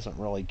this doesn't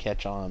really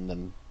catch on,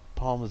 then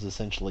Palm is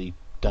essentially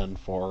done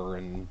for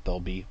and they'll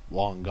be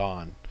long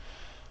gone.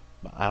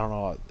 But I don't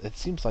know. It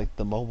seems like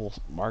the mobile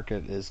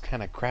market is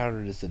kind of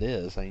crowded as it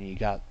is. I mean, you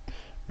got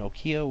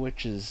Nokia,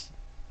 which is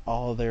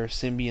all of their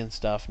Symbian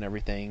stuff and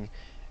everything,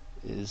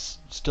 is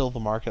still the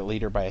market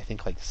leader by I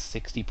think like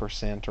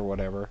 60% or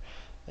whatever.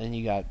 Then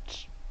you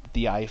got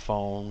the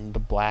iPhone, the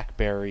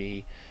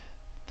BlackBerry,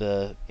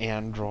 the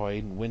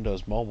Android, and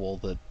Windows Mobile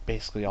that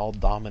basically all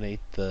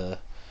dominate the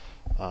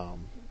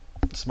um,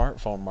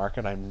 smartphone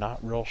market. I'm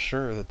not real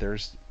sure that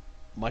there's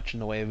much in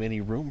the way of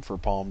any room for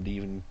Palm to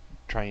even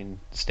try and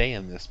stay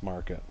in this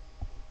market.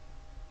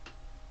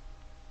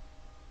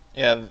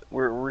 Yeah,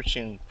 we're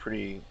reaching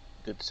pretty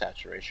good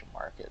saturation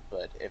market,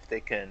 but if they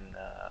can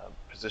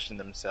position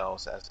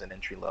themselves as an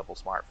entry level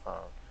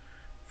smartphone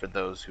for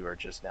those who are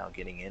just now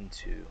getting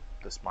into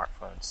the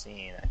smartphone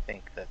scene, I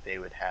think that they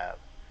would have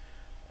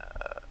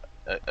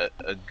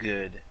a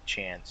good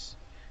chance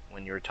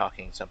when you're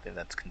talking something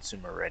that's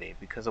consumer ready,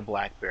 because a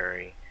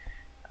BlackBerry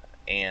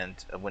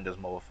and a Windows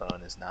Mobile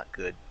phone is not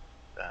good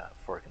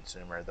for a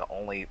consumer. The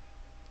only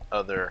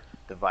other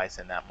device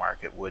in that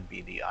market would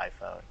be the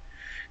iPhone.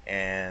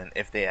 And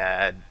if they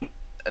add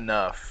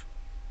enough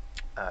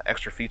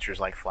extra features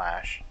like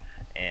flash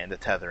and the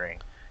tethering,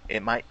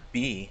 it might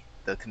be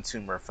the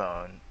consumer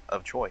phone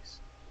of choice.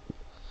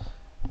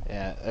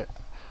 Yeah,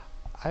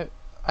 I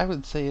I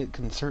would say it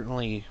can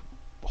certainly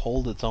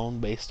hold its own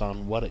based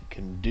on what it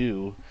can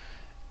do.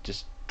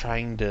 Just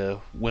trying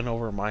to win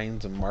over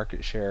minds and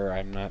market share,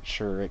 I'm not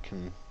sure it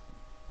can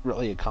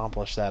really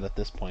accomplish that at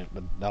this point,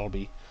 but that'll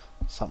be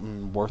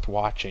something worth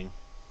watching.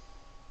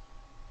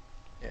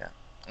 Yeah.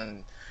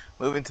 And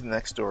moving to the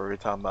next story, we're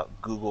talking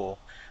about Google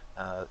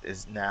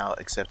is now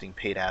accepting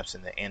paid apps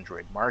in the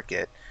Android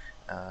market.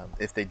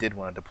 If they did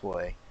want to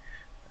deploy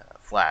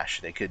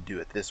Flash, they could do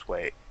it this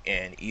way,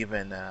 and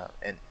even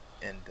and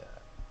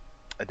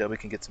Adobe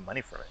can get some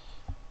money from it.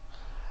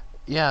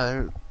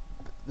 Yeah,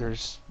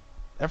 there's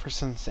ever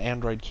since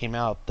Android came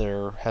out,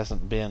 there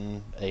hasn't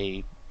been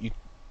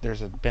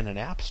been an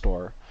app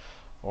store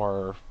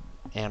or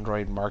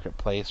Android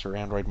Marketplace or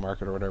Android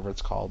Market or whatever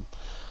it's called,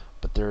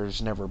 but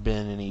there's never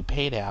been any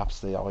paid apps.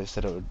 They always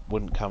said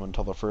wouldn't come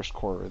until the first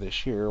quarter of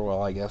this year.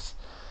 Well, I guess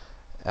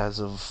as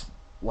of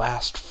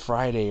last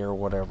Friday or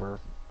whatever,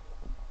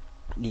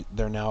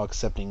 they're now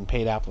accepting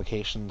paid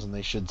applications and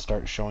they should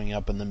start showing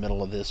up in the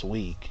middle of this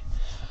week,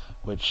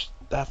 which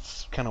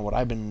that's kind of what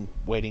I've been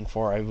waiting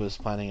for. I was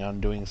planning on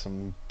doing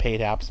some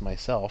paid apps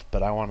myself,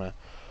 but I want to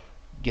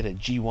get a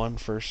G1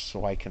 first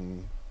so I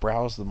can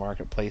browse the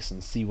marketplace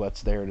and see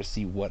what's there to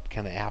see what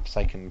kind of apps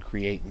I can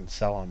create and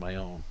sell on my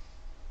own.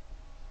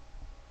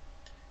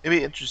 It'd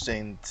be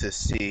interesting to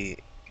see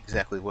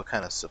exactly what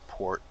kind of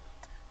support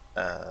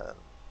uh,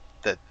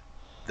 that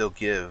they'll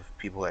give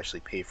people who actually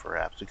pay for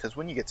apps. Because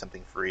when you get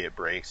something free, it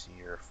breaks,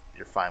 you're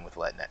fine with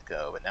letting that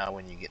go. But now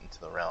when you get into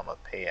the realm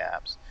of pay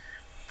apps,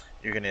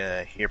 you're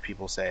gonna hear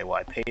people say, "Well,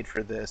 I paid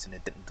for this and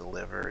it didn't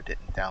deliver, it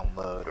didn't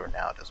download, or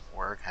now it doesn't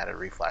work. How to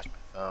reflash my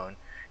phone?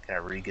 Can I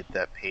re-get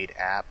that paid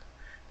app?"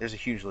 There's a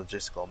huge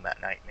logistical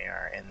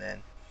nightmare, and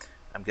then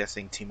I'm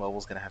guessing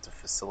T-Mobile's gonna have to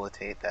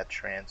facilitate that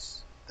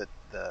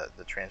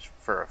the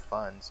transfer of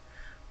funds.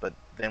 But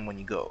then when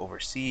you go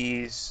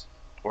overseas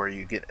or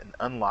you get an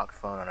unlocked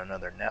phone on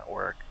another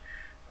network,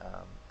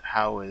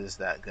 how is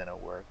that gonna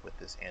work with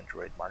this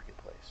Android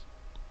marketplace?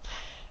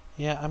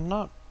 Yeah, I'm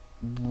not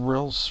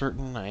real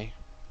certain. I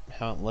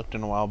haven't looked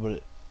in a while,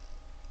 but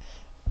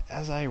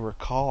as I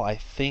recall, I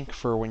think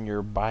for when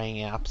you're buying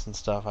apps and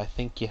stuff, I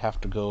think you have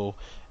to go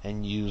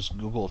and use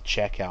Google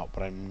Checkout,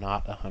 but I'm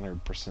not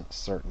 100%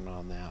 certain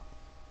on that.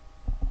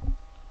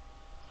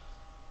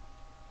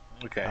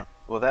 Okay, Uh,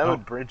 well that oh,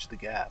 would bridge the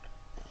gap.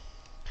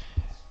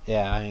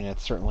 yeah, I mean,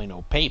 it's certainly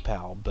no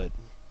PayPal, but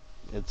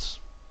it's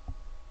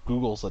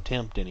Google's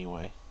attempt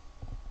anyway.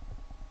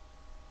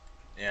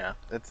 Yeah,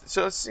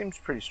 so it seems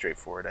pretty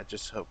straightforward. I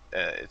just hope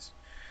it's.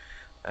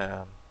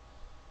 Um,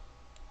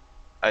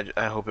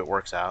 I hope it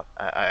works out.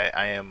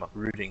 I am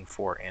rooting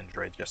for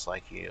Android just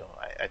like you.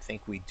 I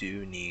think we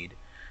do need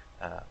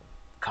um,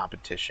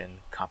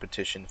 competition.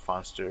 Competition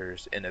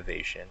fosters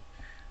innovation.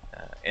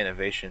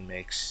 Innovation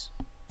makes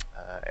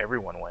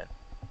everyone win.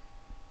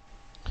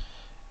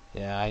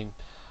 Yeah,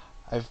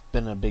 I've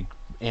been a big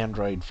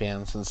Android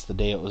fan since the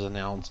day it was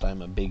announced.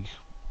 I'm a big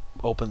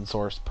open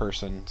source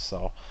person,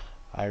 so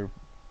I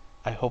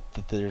I hope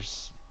that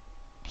there's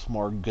some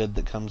more good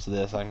that comes to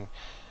this. I'm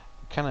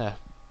kind of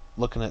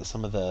looking at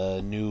some of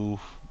the new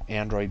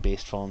Android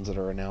based phones that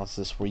are announced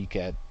this week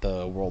at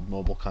the World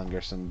Mobile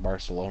Congress in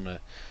Barcelona,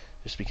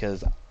 just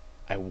because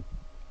I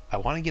I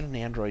want to get an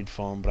Android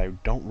phone, but I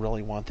don't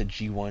really want the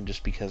G1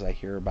 just because I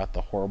hear about the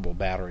horrible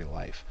battery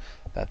life.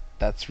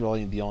 That's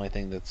really the only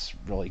thing that's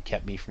really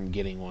kept me from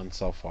getting one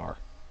so far.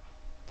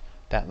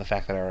 That and the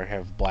fact that I already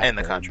have And the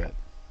BlackBerry, contract.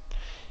 but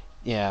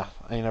yeah,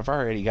 I mean I've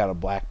already got a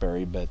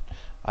BlackBerry, but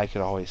I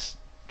could always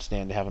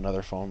stand to have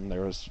another phone.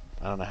 There was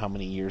I don't know how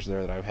many years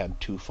there that I've had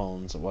two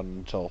phones. It wasn't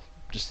until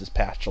just this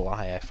past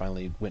July I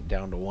finally went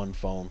down to one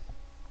phone.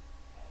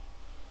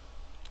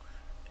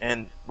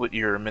 And what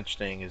you're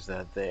mentioning is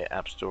that the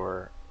App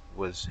Store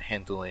was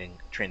handling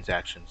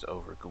transactions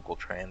over Google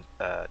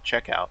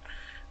Checkout.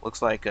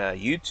 Looks like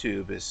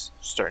YouTube is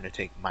starting to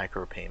take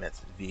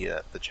micropayments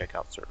via the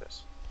checkout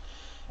service.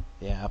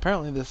 Yeah,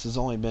 apparently this has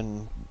only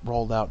been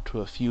rolled out to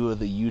a few of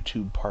the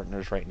YouTube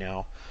partners right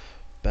now,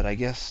 but I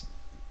guess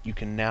you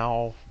can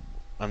now,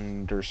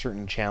 under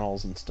certain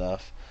channels and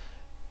stuff,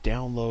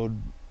 download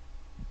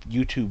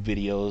YouTube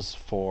videos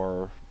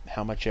for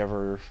how much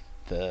ever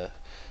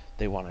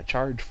they want to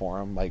charge for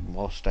them. Like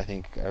most, I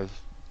think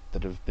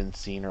that have been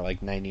seen are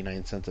like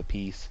 99 cents a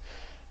piece,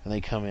 and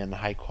they come in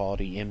high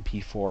quality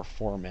MP4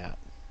 format.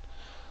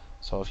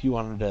 So if you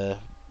wanted to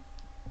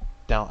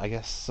I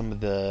guess some of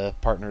the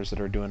partners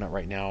that are doing it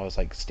right now is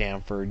like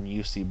Stanford and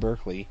UC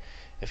Berkeley.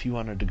 If you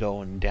wanted to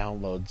go and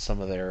download some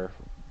of their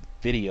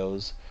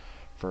videos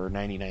for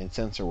 99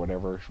 cents or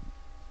whatever,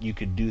 you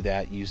could do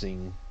that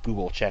using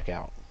Google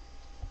Checkout.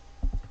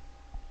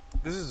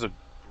 This is a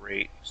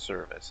great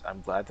service.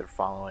 I'm glad they're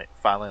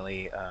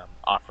finally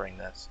offering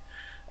this.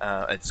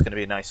 It's going to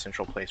be a nice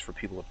central place for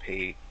people to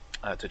pay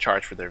to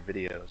charge for their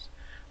videos.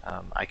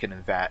 I can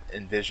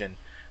envision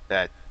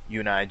that you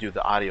and I do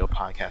the audio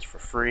podcast for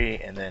free,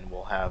 and then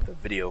we'll have the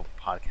video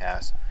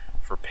podcast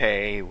for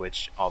pay,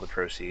 which all the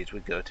proceeds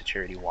would go to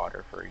Charity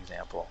Water, for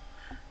example.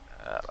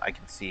 I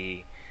can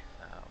see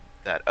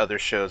that other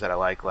shows that I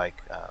like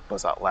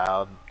Buzz Out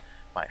Loud,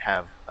 might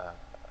have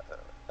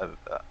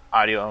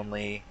audio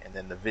only, and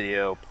then the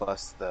video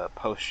plus the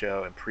post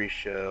show and pre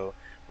show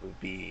would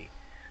be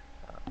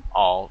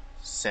all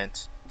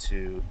sent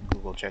to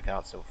Google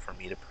Checkout. So for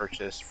me to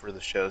purchase for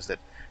the shows that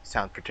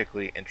sound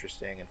particularly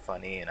interesting and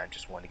funny, and I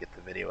just want to get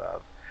the video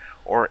of,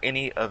 or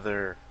any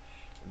other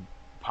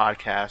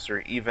podcast,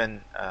 or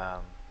even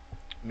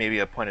maybe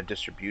a point of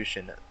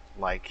distribution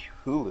like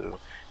Hulu,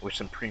 which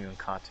some premium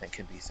content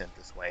can be sent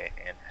this way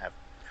and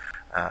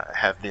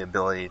have the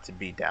ability to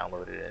be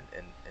downloaded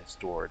and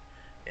stored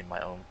in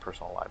my own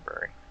personal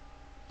library.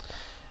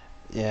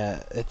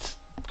 Yeah, it's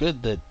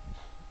good that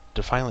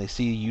to finally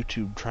see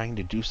YouTube trying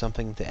to do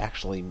something to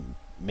actually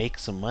make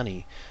some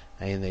money.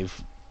 I mean,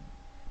 they've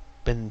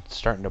been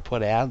starting to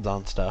put ads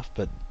on stuff,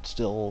 but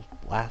still,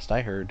 last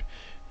I heard,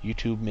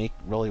 YouTube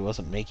really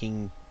wasn't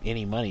making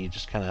any money,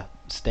 just kind of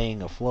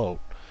staying afloat.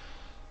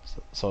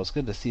 So it's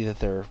good to see that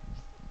they're.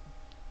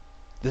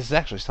 This is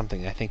actually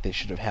something I think they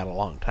should have had a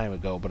long time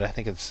ago, but I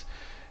think it's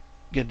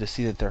good to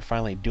see that they're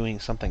finally doing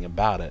something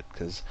about it.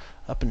 Because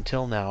up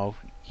until now,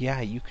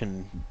 yeah, you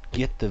can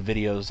get the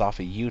videos off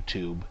of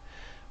YouTube,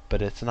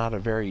 but it's not a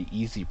very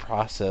easy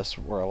process.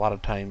 Where a lot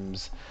of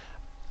times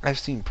I've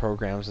seen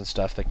programs and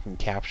stuff that can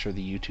capture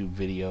the YouTube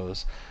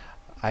videos.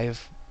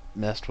 I've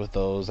messed with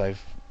those.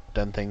 I've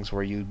done things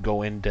where you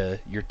go into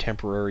your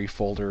temporary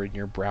folder in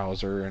your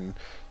browser and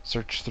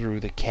search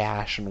through the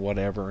cache and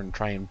whatever and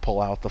try and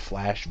pull out the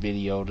flash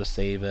video to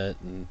save it,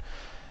 and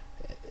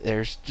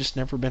there's just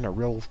never been a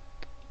real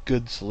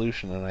good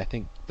solution. And I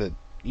think that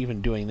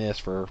even doing this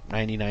for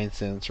 99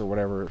 cents or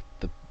whatever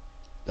the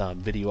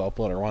video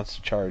uploader wants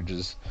to charge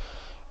is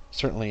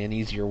certainly an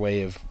easier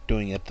way of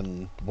doing it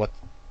than what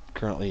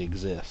currently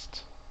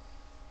exists.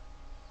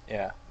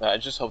 Yeah, I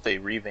just hope they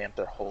revamp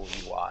their whole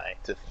UI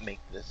to make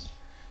this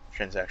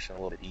transaction a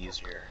little bit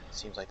easier. It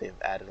seems like they've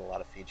added a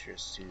lot of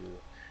features to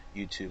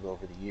YouTube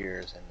over the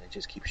years, and they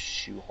just keep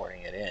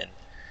shoehorning it in.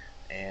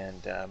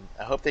 And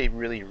I hope they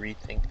really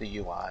rethink the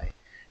UI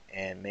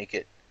and make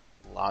it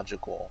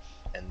logical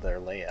in their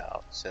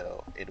layout,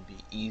 so it'll be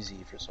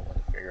easy for someone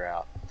to figure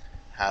out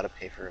how to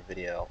pay for a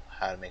video,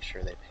 how to make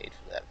sure they paid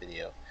for that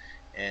video,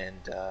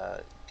 and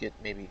get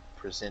maybe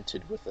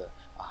presented with a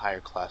higher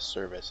class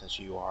service, since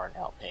you are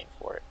now paying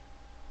for it,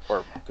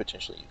 or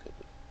potentially you could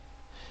be.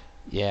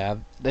 Yeah,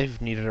 they've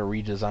needed a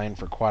redesign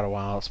for quite a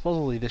while.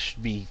 Supposedly this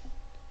should be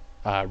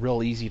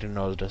real easy to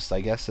notice.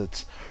 I guess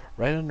it's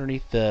right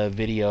underneath the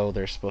video.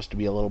 There's supposed to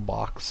be a little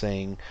box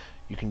saying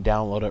you can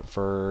download it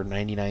for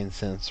 99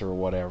 cents or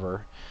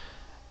whatever,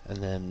 and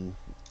then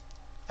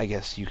I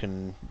guess you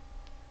can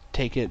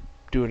take it,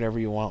 do whatever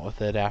you want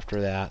with it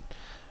after that.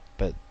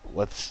 But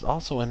what's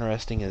also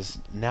interesting is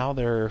now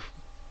they're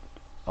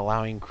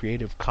allowing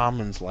Creative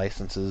Commons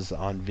licenses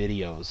on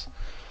videos.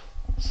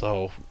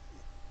 So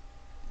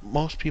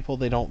most people,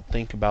 they don't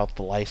think about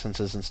the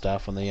licenses and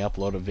stuff when they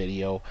upload a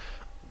video.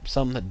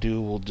 Some that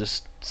do will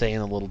just say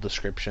in a little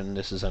description,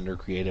 this is under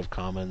Creative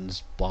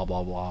Commons, blah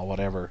blah blah,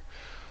 whatever.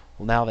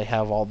 Well, now they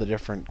have all the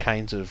different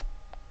kinds of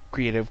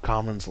Creative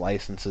Commons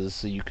licenses,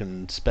 so you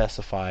can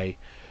specify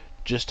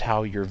just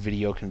how your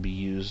video can be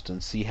used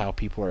and see how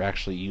people are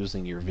actually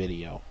using your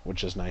video,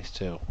 which is nice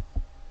too.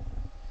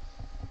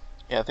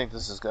 Yeah, I think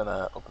this is going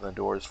to open the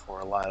doors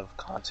for a lot of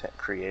content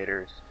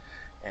creators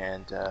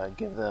and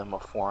give them a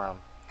forum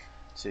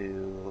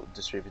to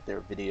distribute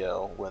their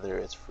video, whether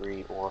it's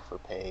free or for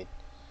paid.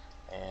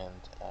 And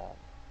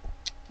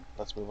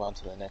let's move on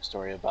to the next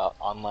story about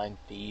online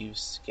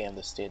thieves scam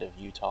the state of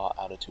Utah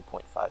out of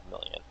 2.5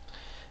 million.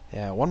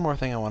 Yeah, one more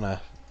thing I want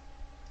to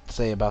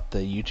say about the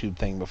YouTube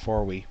thing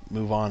before we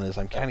move on is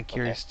I'm Oh, kind of okay.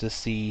 curious to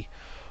see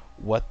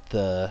what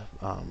the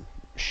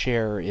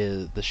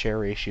the share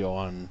ratio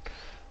on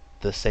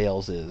the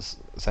sales is.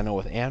 As I know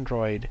with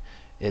Android,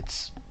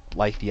 it's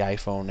like the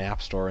iPhone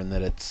App Store in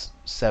that it's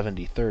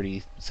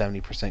 70-30,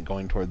 70%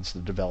 going towards the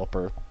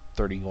developer,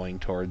 30 going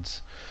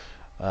towards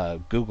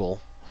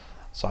Google.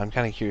 So I'm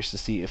kind of curious to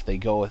see if they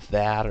go with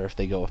that or if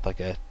they go with like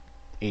a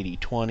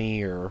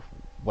 80-20 or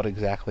what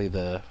exactly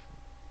the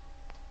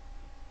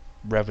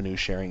revenue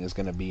sharing is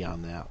going to be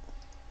on that.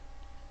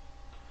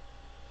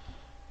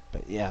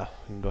 But yeah,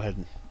 we can go ahead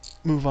and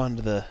move on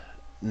to the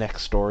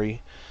next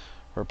story,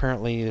 where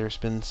apparently there's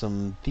been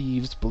some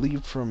thieves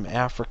believed from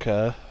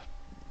Africa,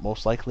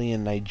 most likely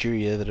in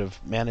Nigeria, that have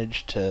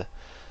managed to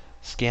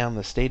scam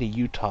the state of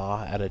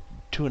Utah out of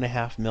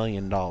 $2.5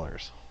 million.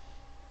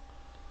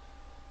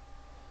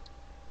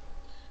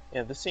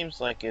 Yeah, this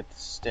seems like it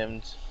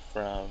stemmed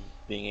from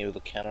being able to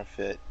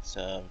counterfeit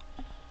some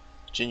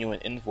genuine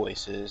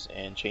invoices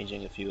and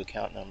changing a few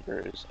account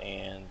numbers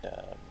and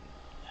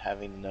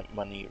having the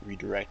money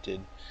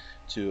redirected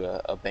to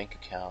a bank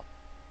account.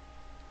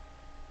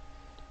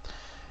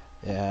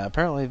 Yeah,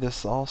 apparently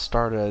this all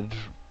started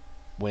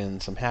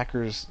when some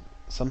hackers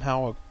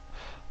somehow,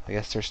 I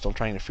guess they're still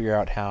trying to figure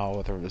out how,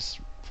 whether it was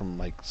from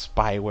like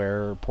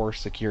spyware, poor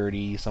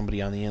security,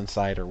 somebody on the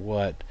inside, or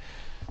what.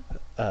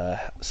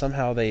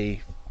 Somehow the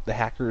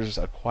hackers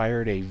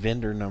acquired a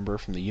vendor number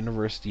from the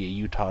University of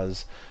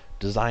Utah's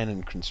design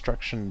and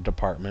construction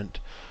department.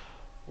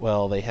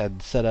 Well, they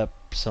had set up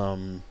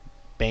some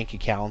bank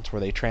accounts where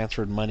they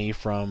transferred money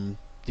from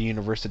the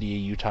University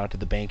of Utah to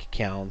the bank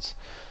accounts.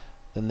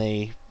 Then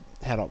they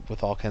had up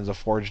with all kinds of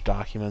forged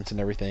documents and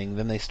everything.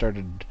 Then they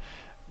started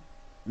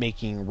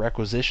making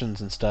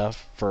requisitions and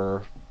stuff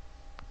for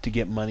to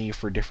get money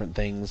for different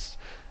things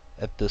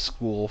at the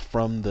school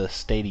from the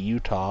state of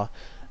Utah,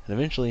 and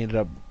eventually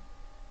ended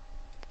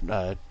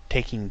up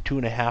taking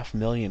 $2.5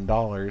 million,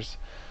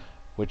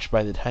 which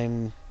by the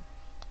time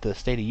the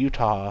state of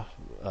Utah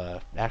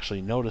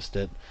actually noticed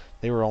it,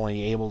 they were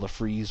only able to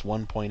freeze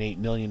 $1.8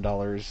 million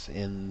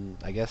in,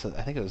 I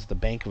think it was the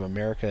Bank of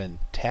America in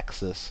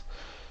Texas,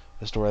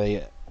 as to where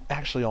they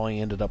actually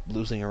only ended up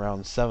losing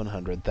around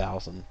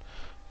 700,000,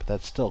 but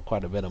that's still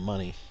quite a bit of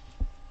money.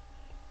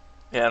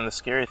 Yeah, and the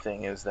scary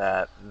thing is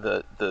that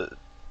the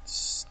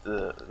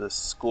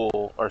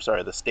school, or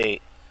sorry, the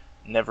state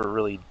never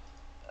really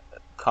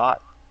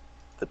caught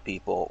the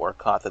people or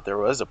caught that there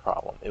was a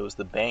problem. It was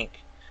the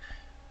bank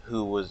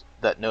who was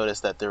that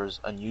noticed that there was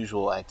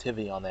unusual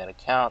activity on that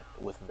account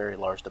with very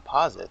large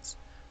deposits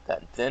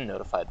that then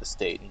notified the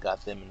state and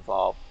got them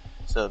involved.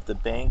 So if the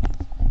bank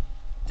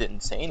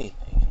didn't say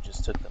anything and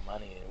just took the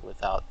money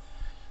without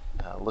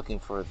looking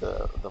for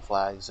the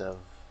flags of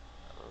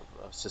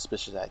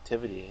suspicious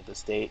activity, the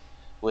state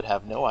would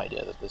have no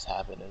idea that this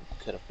happened and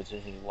could have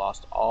potentially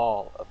lost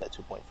all of that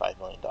 $2.5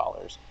 million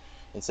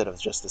instead of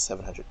just the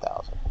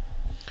 700,000.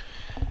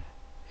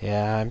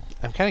 Yeah,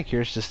 I'm kind of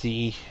curious to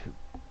see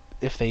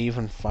if they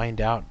even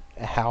find out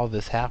how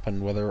this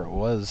happened, whether it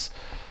was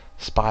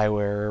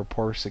spyware,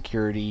 poor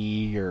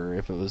security, or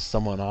if it was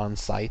someone on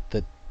site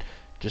that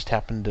just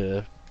happened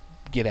to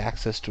get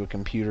access to a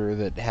computer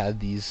that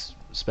had these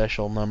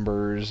special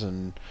numbers,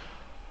 and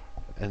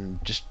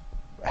just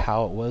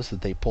how it was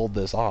that they pulled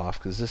this off,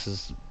 because this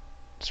is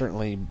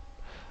certainly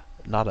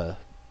not a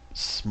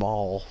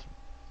small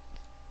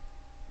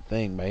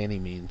thing by any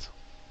means.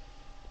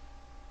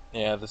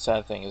 Yeah, the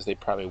sad thing is they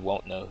probably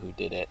won't know who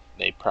did it.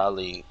 They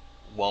probably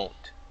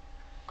won't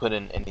put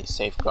in any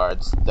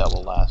safeguards that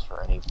will last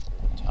for any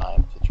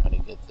time to try to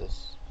get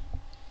this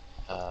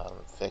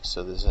fixed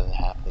so this doesn't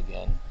happen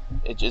again.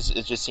 It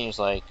just seems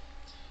like,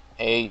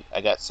 hey,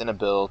 I got sent a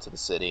bill to the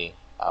city.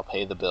 I'll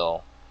pay the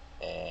bill,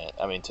 and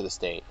I mean to the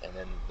state, and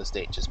then the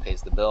state just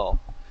pays the bill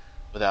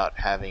without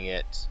having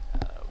it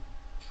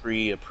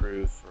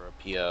pre-approved for a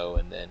PO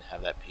and then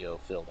have that PO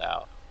filled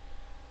out.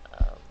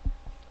 Um,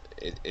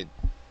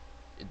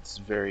 it's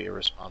very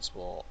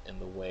irresponsible in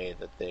the way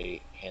that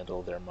they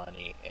handle their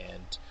money,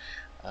 and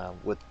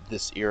with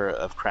this era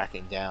of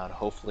cracking down,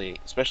 hopefully,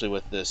 especially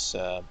with this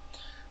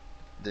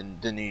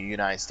the new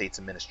United States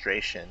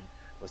administration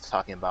was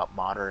talking about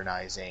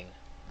modernizing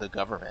the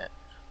government.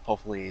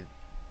 Hopefully,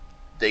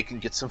 they can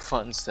get some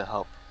funds to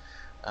help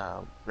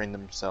bring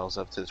themselves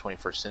up to the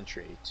 21st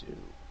century to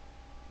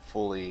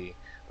fully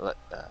uh,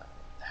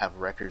 have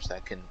records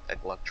that can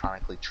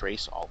electronically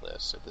trace all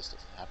this so this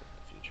doesn't happen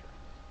in the future.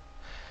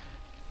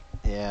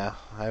 Yeah,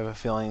 I have a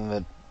feeling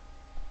that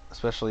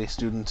especially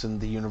students in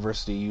the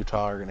University of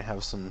Utah are going to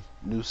have some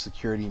new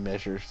security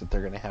measures that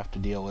they're going to have to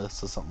deal with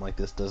so something like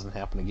this doesn't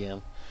happen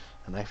again.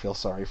 And I feel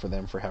sorry for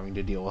them for having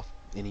to deal with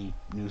any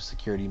new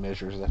security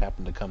measures that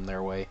happen to come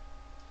their way.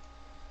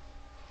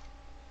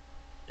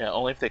 Yeah,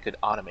 only if they could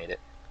automate it.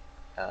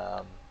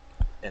 Um,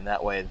 and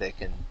that way they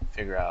can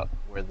figure out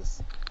where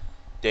this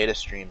data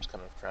stream's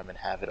coming from and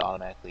have it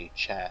automatically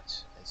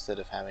chat instead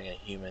of having a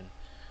human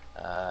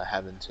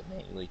having to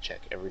manually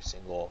check every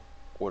single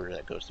order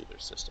that goes through their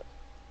system.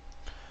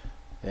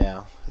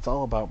 Yeah, it's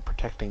all about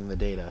protecting the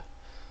data.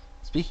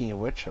 Speaking of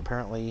which,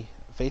 apparently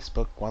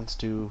Facebook wants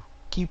to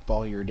keep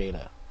all your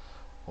data.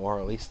 Or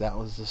at least that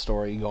was the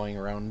story going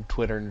around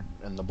Twitter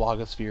and the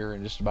blogosphere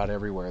and just about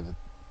everywhere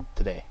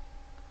today.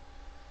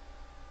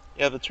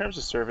 Yeah, the terms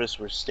of service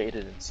were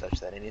stated in such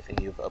that anything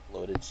you've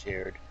uploaded,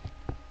 shared,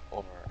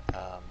 or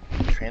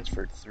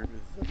transferred through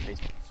the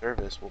Facebook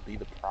service will be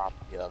the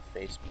property of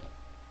Facebook.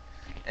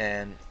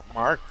 And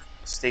Mark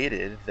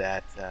stated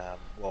that,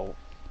 well,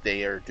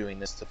 they are doing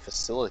this to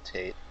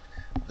facilitate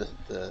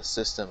the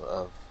system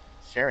of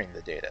sharing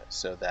the data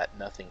so that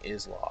nothing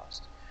is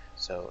lost.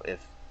 So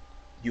if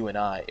you and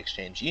I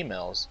exchange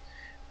emails,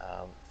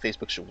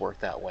 Facebook should work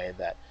that way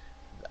that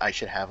I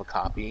should have a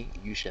copy,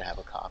 you should have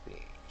a copy.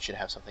 You should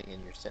have something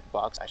in your sent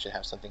box, I should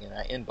have something in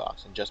my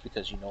inbox. And just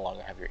because you no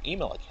longer have your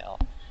email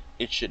account,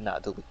 it should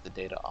not delete the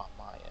data on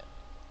my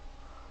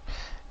end.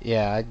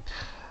 Yeah,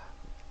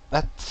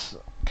 that's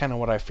kind of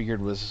what I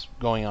figured was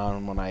going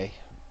on when I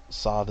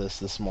saw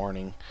this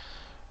morning,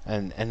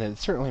 and it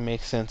certainly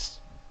makes sense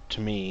to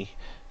me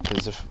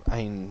because if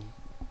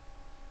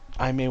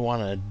I may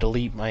want to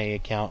delete my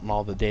account and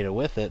all the data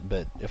with it,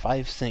 but if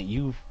I've sent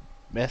you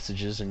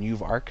messages and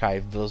you've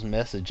archived those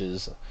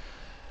messages,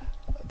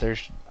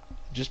 there's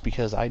just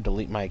because I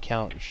delete my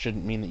account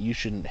shouldn't mean that you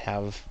shouldn't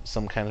have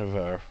some kind of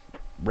a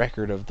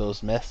record of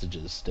those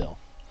messages still.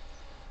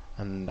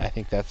 And I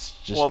think that's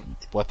just Well,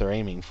 what they're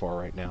aiming for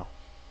right now.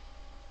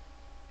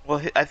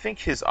 well, I think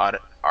his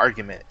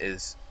argument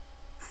is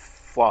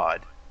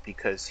flawed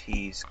because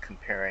he's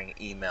comparing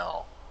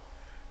email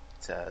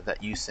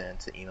that you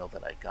sent to email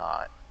that I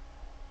got.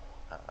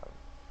 Um,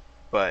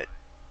 but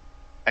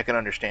I can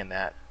understand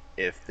that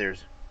if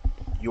there's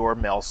your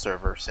mail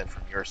server sent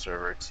from your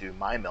server to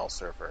my mail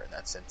server and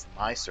that's sent to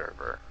my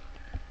server.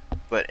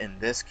 But in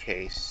this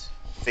case,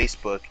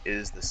 Facebook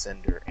is the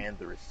sender and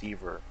the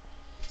receiver,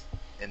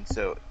 and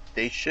so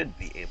they should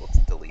be able to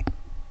delete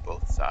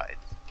both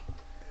sides.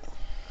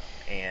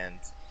 And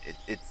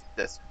it's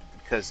that's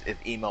because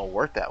if email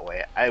worked that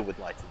way, I would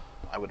like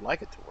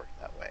it to work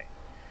that way.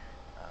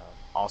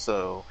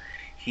 Also,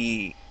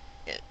 he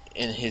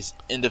in his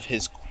end of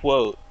his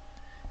quote,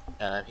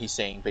 he's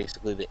saying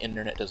basically the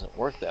internet doesn't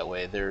work that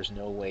way. There's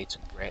no way to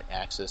grant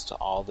access to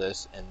all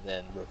this and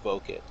then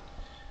revoke it,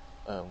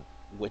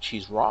 which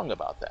he's wrong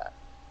about that.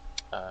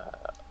 Uh,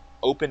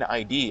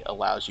 OpenID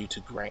allows you to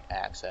grant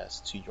access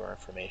to your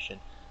information,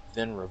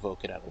 then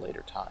revoke it at a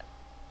later time.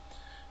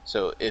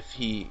 So if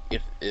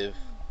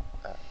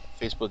uh,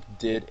 Facebook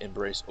did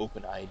embrace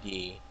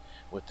OpenID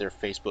with their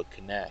Facebook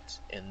Connect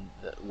in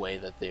the way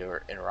that they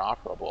are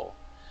interoperable,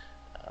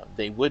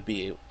 they would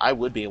be I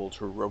would be able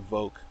to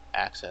revoke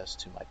access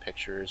to my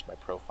pictures, my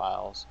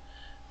profiles,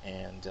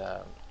 and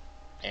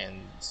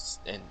and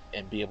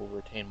and be able to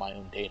retain my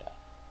own data.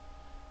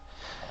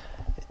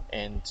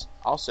 And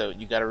also,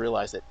 you got to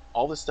realize that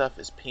all this stuff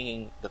is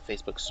pinging the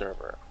Facebook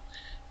server.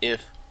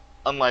 If,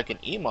 unlike an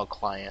email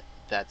client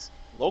that's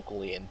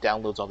locally and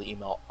downloads all the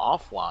email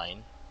offline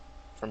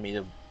for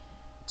me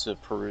to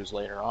peruse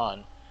later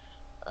on,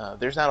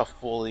 there's not a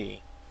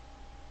fully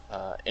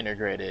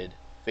integrated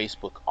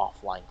Facebook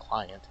offline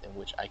client in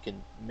which I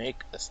can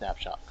make a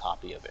snapshot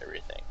copy of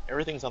everything.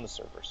 Everything's on the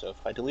server, so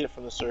if I delete it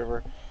from the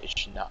server, it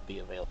should not be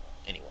available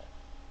anyway.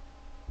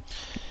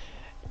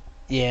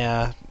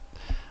 Yeah,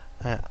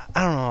 I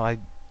don't know.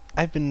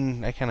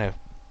 I kind of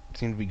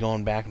seem to be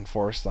going back and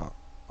forth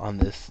on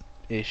this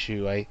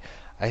issue.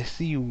 I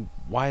see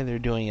why they're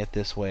doing it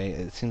this way.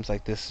 It seems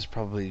like this is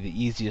probably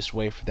the easiest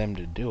way for them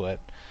to do it.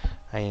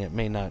 I mean, it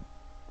may not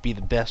be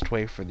the best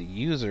way for the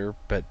user,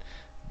 but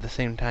at the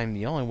same time,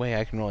 the only way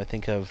I can really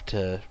think of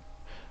to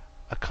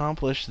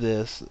accomplish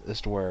this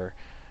is to where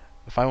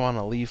if I want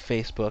to leave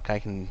Facebook, I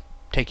can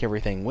take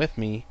everything with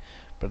me,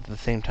 but at the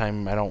same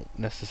time, I don't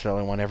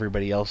necessarily want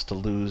everybody else to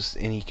lose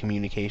any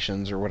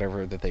communications or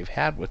whatever that they've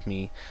had with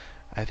me.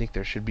 I think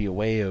there should be a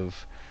way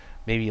of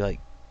maybe like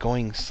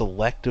going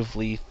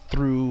selectively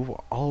through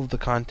all of the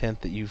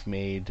content that you've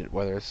made,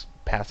 whether it's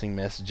passing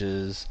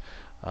messages,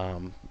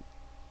 um,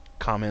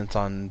 comments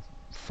on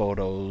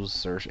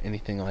photos, or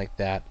anything like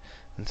that,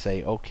 and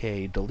say,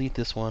 okay, delete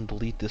this one,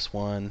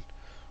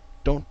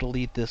 don't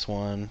delete this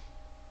one,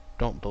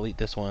 don't delete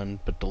this one,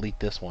 but delete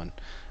this one.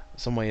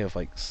 Some way of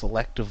like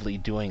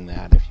selectively doing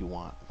that if you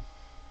want.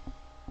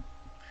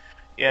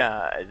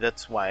 Yeah,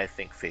 that's why I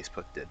think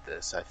Facebook did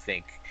this. I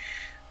think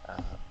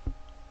um,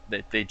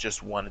 that they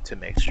just wanted to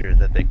make sure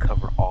that they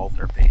cover all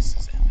their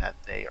bases and that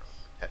they are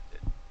protected.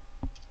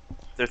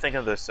 They're thinking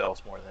of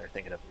themselves more than they're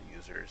thinking of their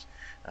users.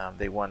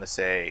 They want to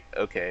say,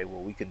 okay,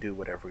 well, we can do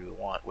whatever we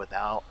want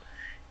without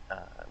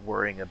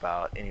worrying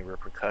about any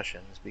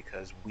repercussions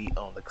because we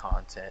own the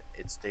content.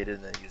 It's stated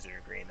in the user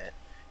agreement,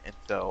 and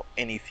so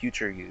any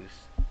future use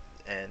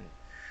and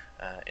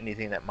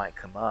anything that might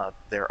come up,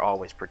 they're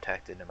always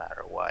protected no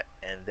matter what,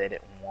 and they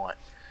didn't want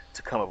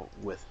to come up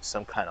with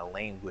some kind of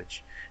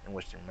language in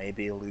which there may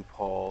be a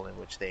loophole, in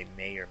which they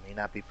may or may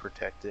not be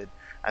protected.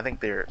 I think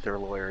their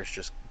lawyers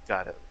just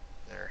got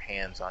their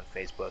hands on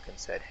Facebook and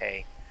said,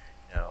 hey,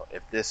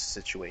 if this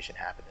situation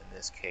happened in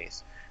this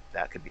case,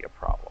 that could be a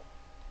problem.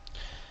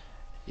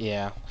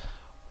 Yeah.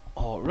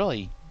 What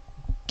really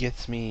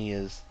gets me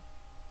is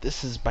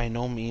this is by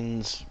no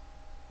means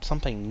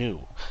something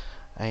new.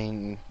 I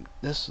mean,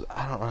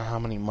 I don't know how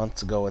many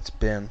months ago it's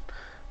been.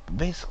 But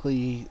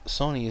basically,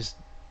 Sony's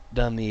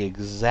done the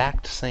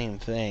exact same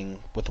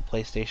thing with the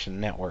PlayStation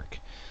Network.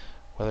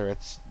 Whether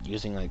it's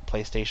using like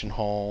PlayStation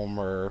Home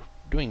or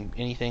doing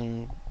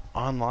anything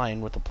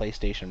online with the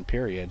PlayStation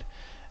period.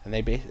 And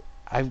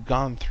I've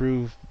gone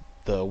through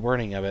the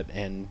wording of it,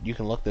 and you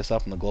can look this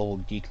up in the Global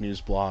Geek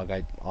News blog.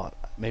 I'll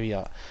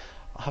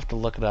have to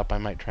look it up. I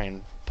might try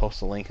and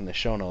post a link in the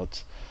show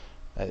notes.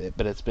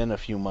 But it's been a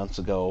few months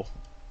ago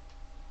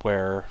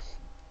where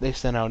they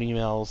sent out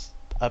emails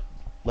up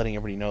letting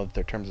everybody know that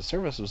their terms of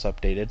service was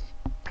updated.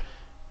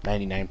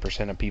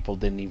 99% of people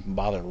didn't even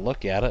bother to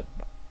look at it.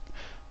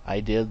 I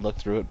did look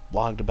through it,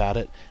 blogged about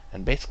it,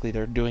 and basically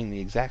they're doing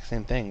the exact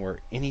same thing where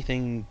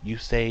anything you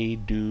say,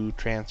 do,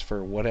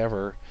 transfer,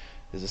 whatever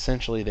is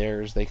essentially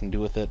theirs. They can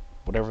do with it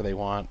whatever they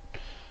want,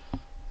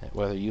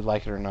 whether you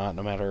like it or not,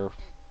 no matter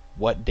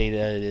what data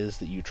it is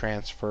that you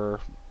transfer,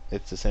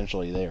 it's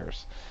essentially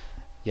theirs.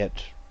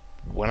 Yet,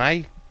 when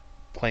I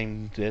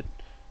claimed it,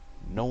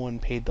 no one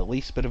paid the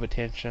least bit of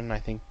attention. I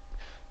think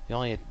the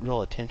only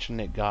real attention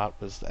it got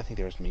was, I think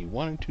there was maybe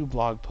one or two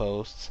blog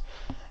posts,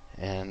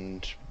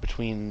 and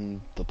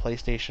between the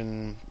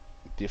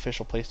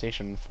official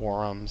PlayStation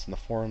forums and the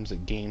forums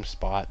at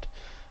GameSpot,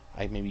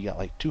 I maybe got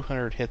like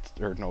 200 hits,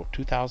 or no,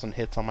 2,000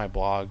 hits on my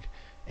blog,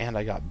 and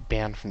I got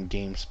banned from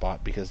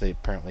GameSpot because they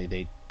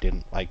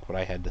didn't like what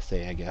I had to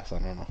say, I guess. I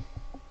don't know.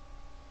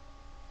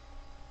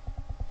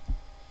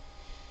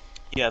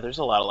 Yeah, there's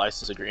a lot of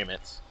license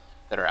agreements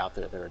that are out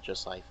there that are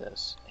just like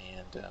this,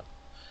 and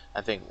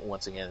I think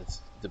once again,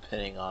 it's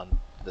depending on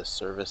the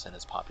service and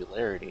its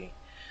popularity,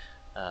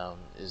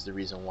 is the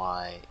reason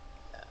why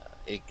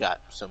it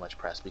got so much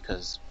press,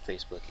 because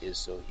Facebook is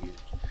so huge.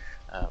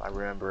 I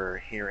remember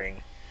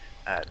hearing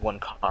at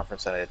one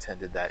conference that I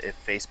attended that if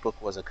Facebook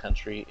was a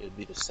country, it would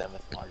be the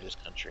seventh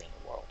largest country in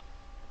the world.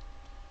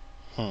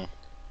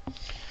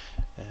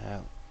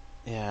 Yeah,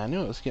 yeah, I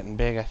knew it was getting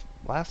big.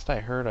 Last I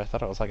heard, I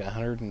thought it was like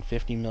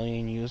 150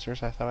 million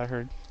users. I thought I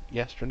heard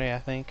yesterday. I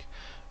think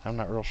I'm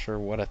not real sure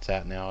what it's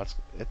at now.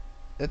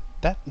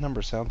 That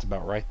number sounds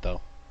about right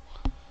though.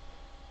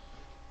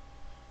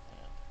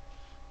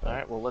 All But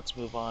right, well, let's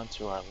move on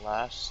to our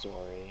last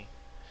story,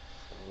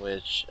 in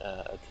which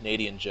a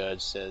Canadian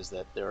judge says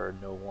that there are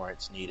no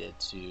warrants needed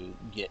to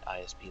get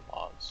ISP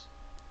logs.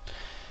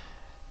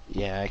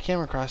 yeah, I came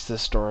across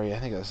this story. I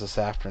think it was this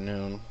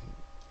afternoon.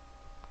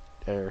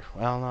 Well,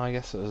 no, I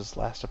guess it was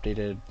last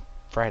updated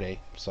Friday.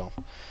 So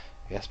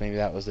I guess maybe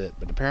that was it.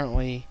 But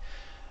apparently,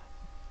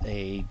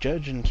 a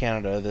judge in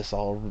Canada, this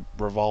all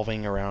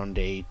revolving around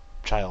a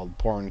child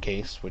porn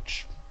case,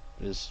 which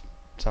is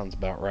sounds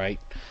about right.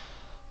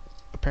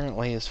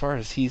 Apparently, as far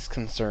as he's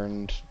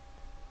concerned,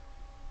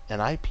 an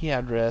IP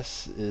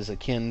address is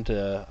akin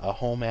to a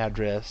home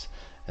address,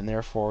 and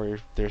therefore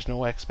there's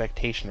no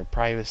expectation of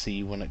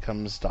privacy when it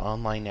comes to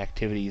online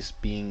activities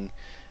being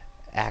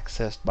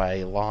accessed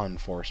by law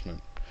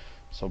enforcement.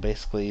 So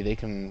basically,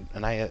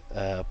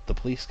 the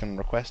police can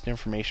request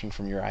information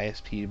from your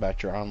ISP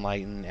about your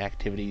online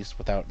activities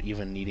without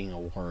even needing a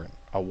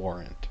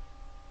warrant.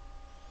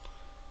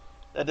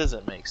 That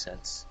doesn't make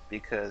sense,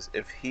 because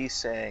if he's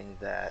saying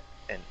that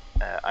an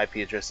IP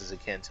address is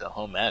akin to a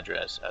home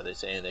address, are they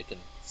saying they can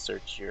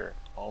search your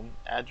home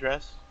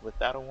address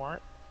without a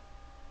warrant?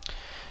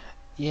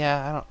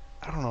 Yeah,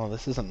 I don't know.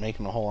 This isn't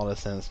making a whole lot of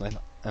sense,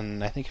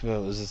 and I think if it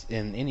was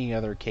in any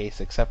other case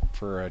except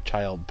for a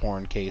child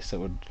porn case,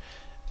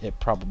 it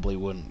probably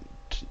wouldn't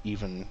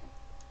even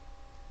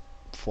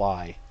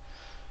fly.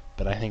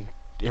 But I think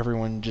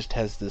everyone just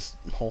has this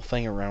whole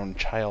thing around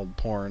child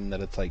porn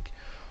that it's like,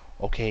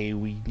 okay,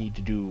 we need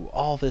to do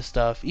all this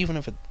stuff, even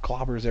if it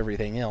clobbers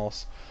everything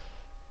else.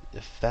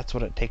 If that's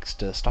what it takes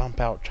to stomp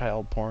out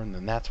child porn,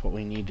 then that's what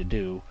we need to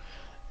do.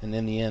 And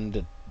in the end,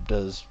 it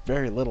does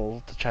very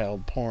little to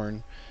child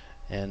porn,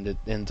 and it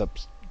ends up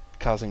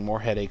causing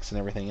more headaches and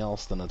everything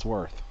else than it's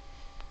worth.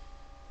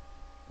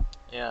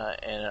 Yeah,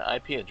 and an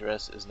IP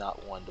address is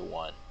not one to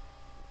one.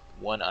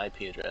 One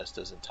IP address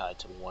doesn't tie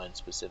to one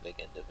specific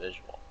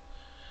individual.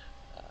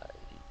 Uh,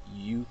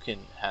 you can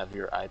have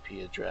your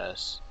IP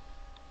address.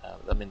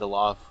 The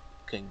law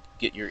can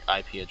get your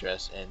IP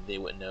address, and they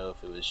wouldn't know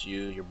if it was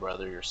you, your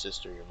brother, your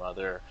sister, your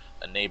mother,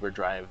 a neighbor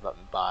driving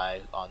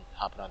by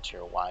hopping onto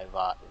your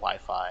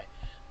Wi-Fi.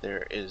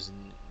 There is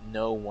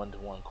no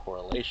one-to-one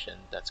correlation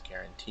that's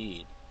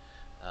guaranteed.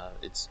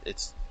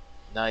 It's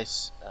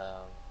nice,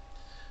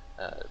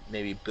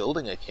 maybe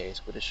building a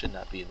case, but it should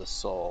not be the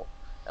sole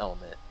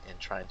element in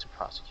trying to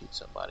prosecute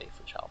somebody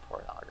for child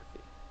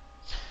pornography.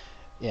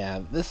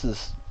 Yeah, this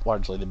is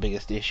largely the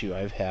biggest issue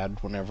I've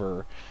had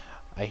whenever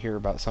I hear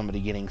about somebody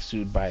getting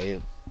sued by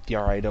the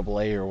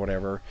RIAA or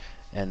whatever,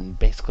 and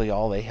basically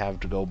all they have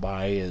to go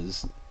by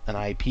is an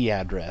IP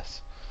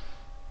address.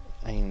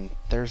 I mean,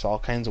 there's all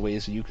kinds of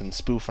ways that you can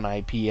spoof an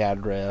IP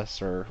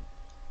address, or,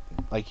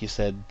 like you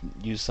said,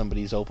 use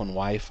somebody's open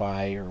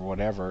Wi-Fi or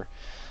whatever.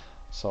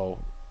 So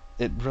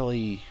it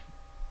really,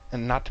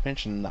 and not to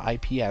mention the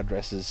IP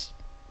addresses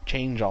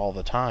change all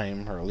the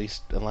time, or at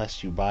least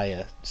unless you buy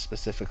a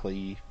specific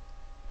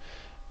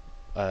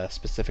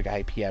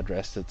IP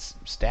address that's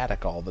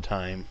static all the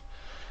time.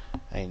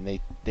 I mean,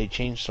 they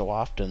change so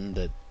often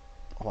that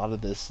a lot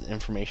of this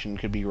information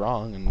could be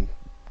wrong, and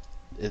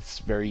it's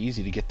very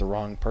easy to get the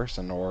wrong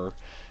person or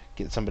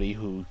get somebody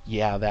who,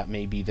 yeah, that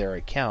may be their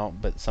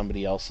account, but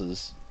somebody else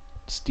is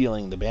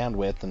stealing the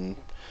bandwidth and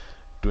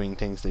doing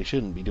things they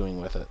shouldn't be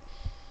doing with it.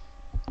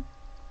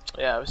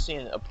 Yeah, I've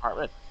seen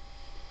apartment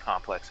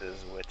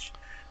complexes which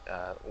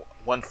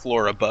one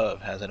floor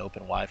above has an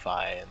open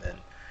Wi-Fi, and then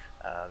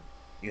uh,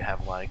 you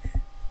have like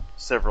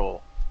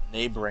several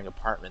neighboring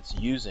apartments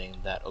using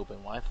that open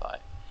Wi-Fi.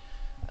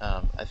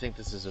 I think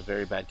this is a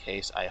very bad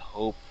case. I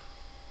hope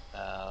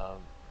um,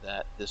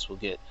 that this will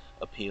get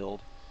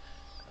appealed.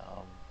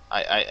 Um,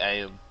 I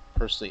am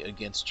personally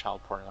against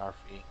child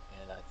pornography,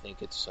 and I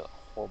think it's a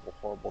horrible,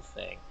 horrible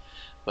thing.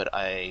 But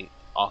I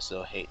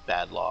also hate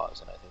bad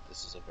laws, and I think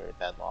this is a very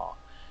bad law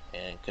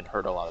and can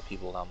hurt a lot of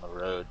people down the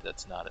road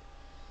that's not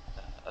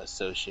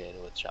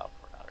associated with child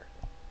pornography.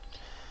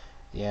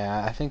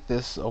 Yeah, I think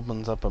this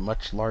opens up a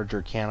much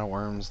larger can of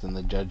worms than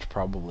the judge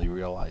probably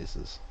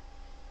realizes.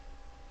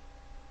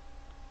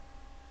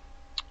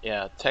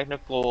 Yeah,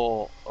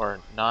 technical or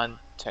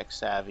non-tech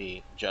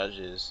savvy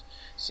judges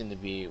seem to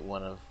be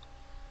one of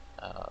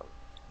uh,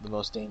 the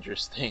most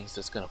dangerous things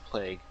that's going to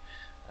plague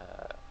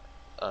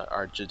uh,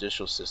 our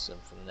judicial system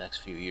for the next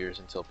few years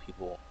until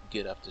people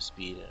get up to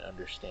speed and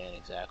understand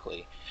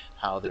exactly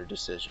how their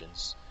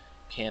decisions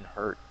can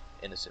hurt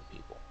innocent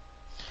people.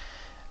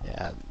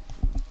 Yeah,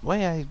 the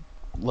way I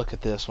look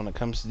at this when it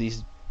comes to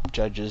these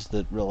judges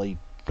that really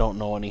don't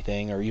know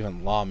anything, or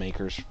even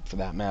lawmakers for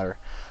that matter,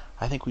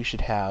 I think we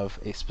should have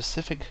a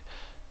specific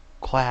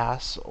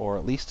class, or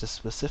at least a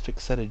specific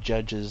set of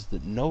judges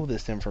that know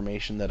this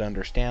information, that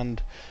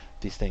understand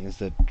these things,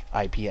 that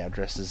IP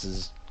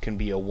addresses can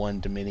be a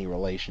one-to-many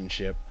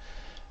relationship,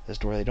 as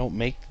to where they don't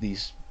make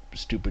these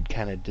stupid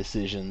kind of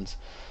decisions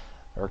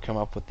or come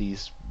up with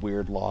these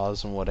weird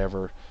laws and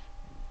whatever,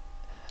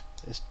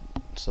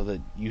 so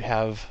that you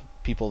have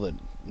people that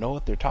know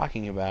what they're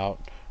talking about,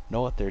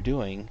 know what they're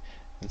doing,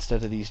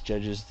 instead of these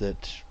judges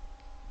that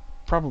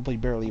probably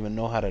barely even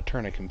know how to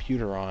turn a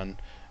computer on,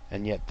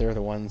 and yet they're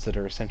the ones that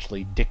are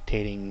essentially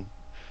dictating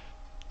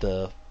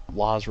the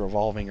laws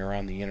revolving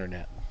around the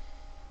internet.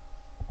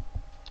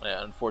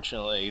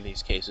 Unfortunately,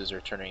 these cases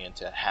are turning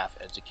into half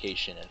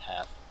education and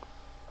half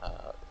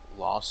uh,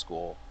 law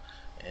school,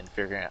 and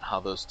figuring out how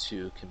those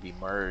two can be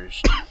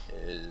merged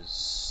is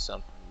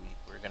something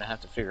we're going to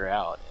have to figure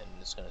out, and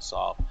it's going to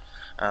solve.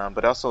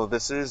 But also,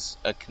 this is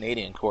a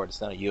Canadian court;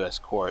 it's not a U.S.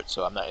 court,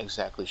 so I'm not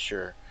exactly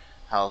sure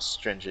how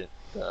stringent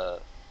the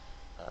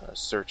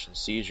search and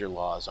seizure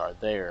laws are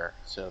there.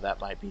 So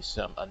that might be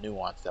a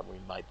nuance that we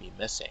might be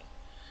missing.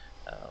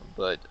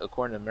 But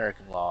according to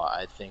American law,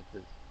 I think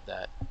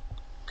that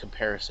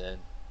comparison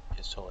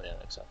is totally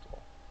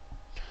unacceptable.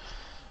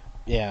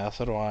 Yeah,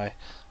 so do I.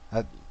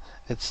 I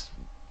it's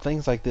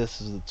things like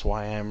this is it's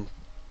why I'm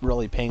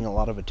really paying a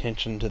lot of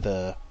attention to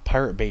the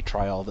Pirate Bay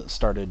trial that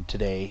started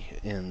today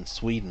in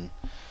Sweden.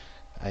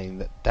 I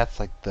mean, that's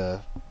like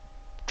the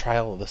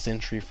trial of the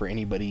century for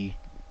anybody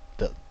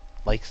that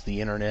likes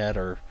the internet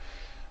or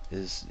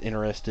is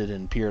interested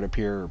in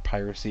peer-to-peer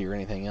piracy or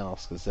anything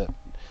else, because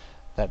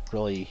that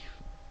really,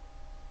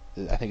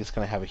 I think it's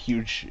going to have a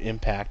huge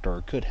impact,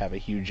 or could have a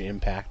huge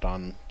impact,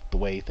 on the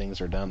way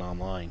things are done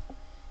online.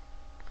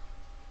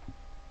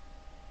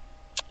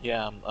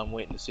 Yeah, I'm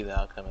waiting to see the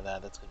outcome of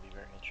that. That's going to be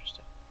very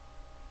interesting.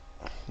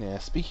 Yeah,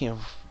 speaking of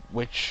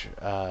which,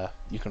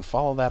 you can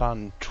follow that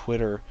on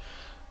Twitter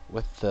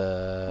with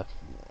the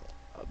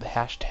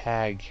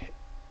hashtag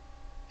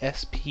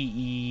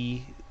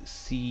SPECTRIAL,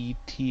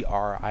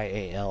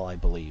 I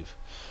believe.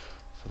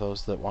 For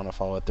those that want to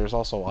follow it, there's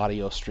also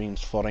audio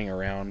streams floating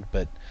around,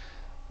 but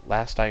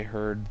last I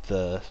heard,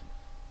 the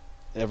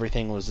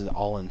everything was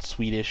all in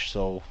Swedish,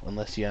 so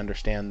unless you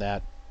understand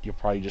that, you'll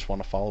probably just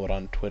want to follow it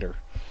on Twitter,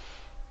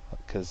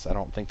 because I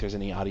don't think there's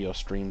any audio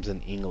streams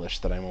in English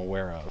that I'm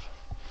aware of.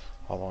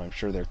 Although I'm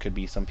sure there could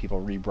be some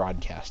people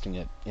rebroadcasting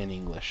it in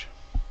English.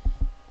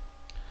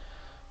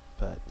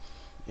 But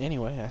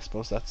anyway, I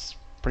suppose that's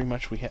pretty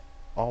much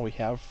all we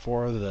have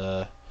for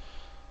the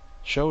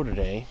show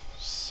today.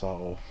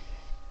 So,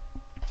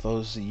 for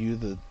those of you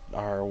that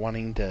are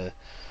wanting to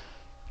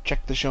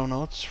check the show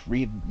notes,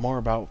 read more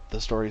about the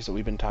stories that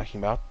we've been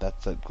talking about,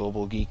 that's at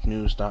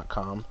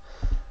globalgeeknews.com.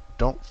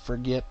 Don't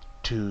forget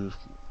to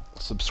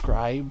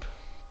subscribe.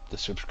 The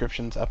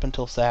subscriptions up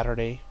until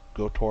Saturday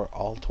go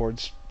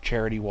towards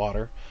charity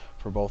water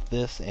for both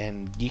this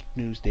and Geek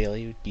News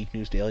Daily,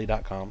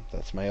 geeknewsdaily.com.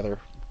 That's my other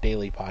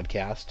daily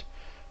podcast,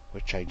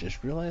 which I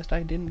just realized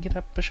I didn't get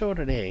up a show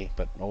today,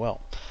 but oh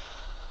well.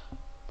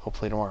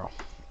 Hopefully tomorrow.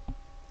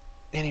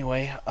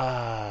 Anyway,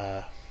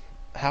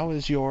 how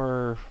is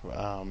your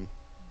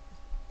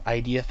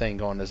idea thing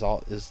going?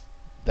 Is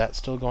that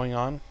still going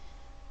on?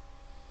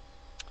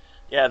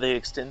 Yeah, they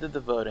extended the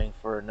voting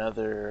for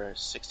another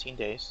 16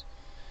 days.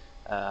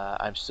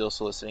 I'm still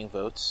soliciting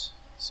votes,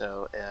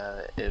 so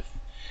if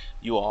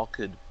you all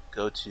could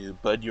go to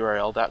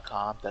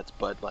budurl.com, that's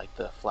bud like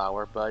the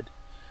flower bud,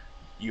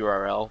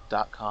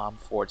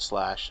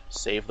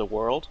 url.com/save the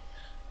world.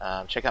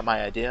 Check out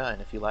my idea,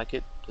 and if you like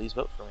it, please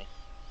vote for me.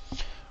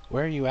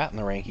 Where are you at in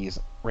the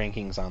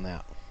rankings on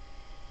that?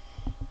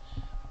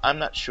 I'm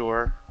not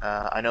sure.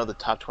 I know the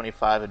top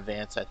 25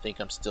 advance. I think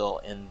I'm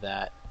still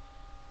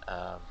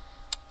um,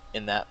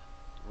 in that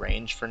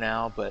range for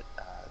now, but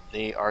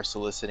they are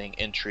soliciting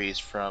entries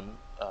from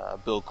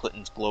Bill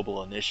Clinton's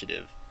global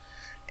initiative,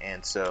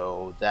 and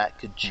so that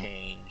could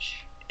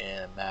change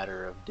in a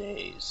matter of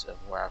days of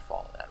where I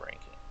fall in that ranking.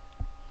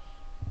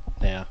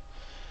 Yeah.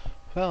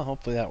 Well,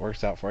 hopefully that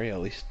works out for you.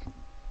 At least,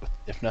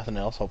 if nothing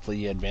else, hopefully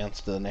you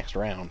advance to the next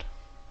round.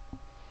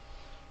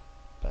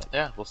 But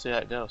Yeah, we'll see how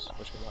it goes.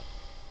 Wish me luck.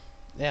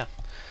 yeah.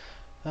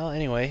 Well,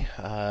 anyway,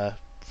 for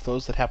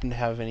those that happen to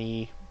have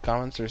any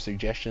comments or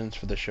suggestions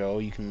for the show,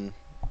 you can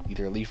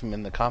either leave them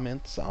in the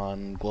comments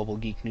on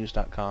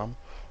globalgeeknews.com,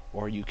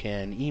 or you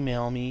can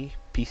email me,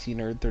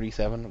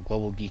 pcnerd37 at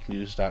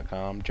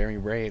globalgeeknews.com, Jeremy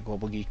Bray at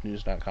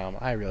globalgeeknews.com.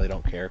 I really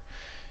don't care.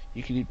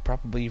 You could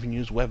probably even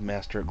use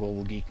webmaster at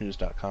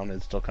globalgeeknews.com and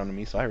it'd still come to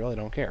me, so I really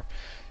don't care.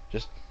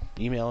 Just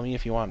email me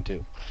if you want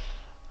to.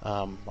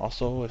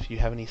 Also, if you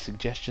have any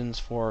suggestions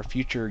for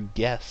future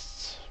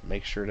guests,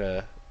 make sure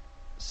to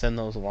send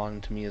those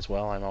along to me as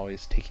well. I'm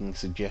always taking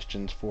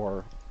suggestions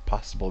for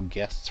possible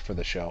guests for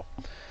the show.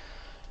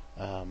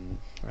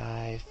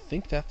 I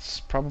think that's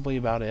probably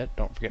about it.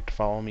 Don't forget to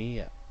follow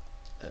me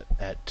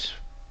at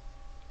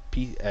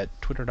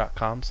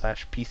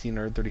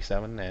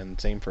twitter.com/pcnerd37,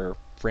 and same for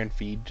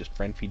FriendFeed, just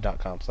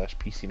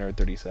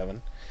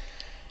friendfeed.com/pcnerd37.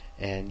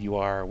 And you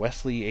are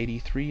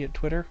Wesley83 at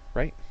Twitter,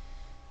 right?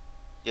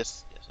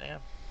 Yes, yes, I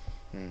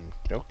am.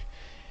 Joke.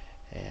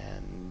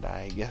 And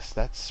I guess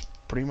that's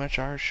pretty much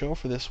our show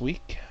for this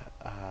week.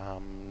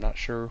 Not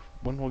sure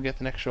when we'll get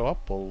the next show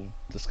up. We'll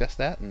discuss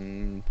that,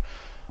 and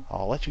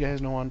I'll let you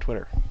guys know on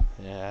Twitter.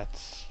 Yeah,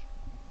 that's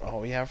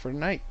all we have for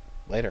tonight.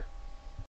 Later.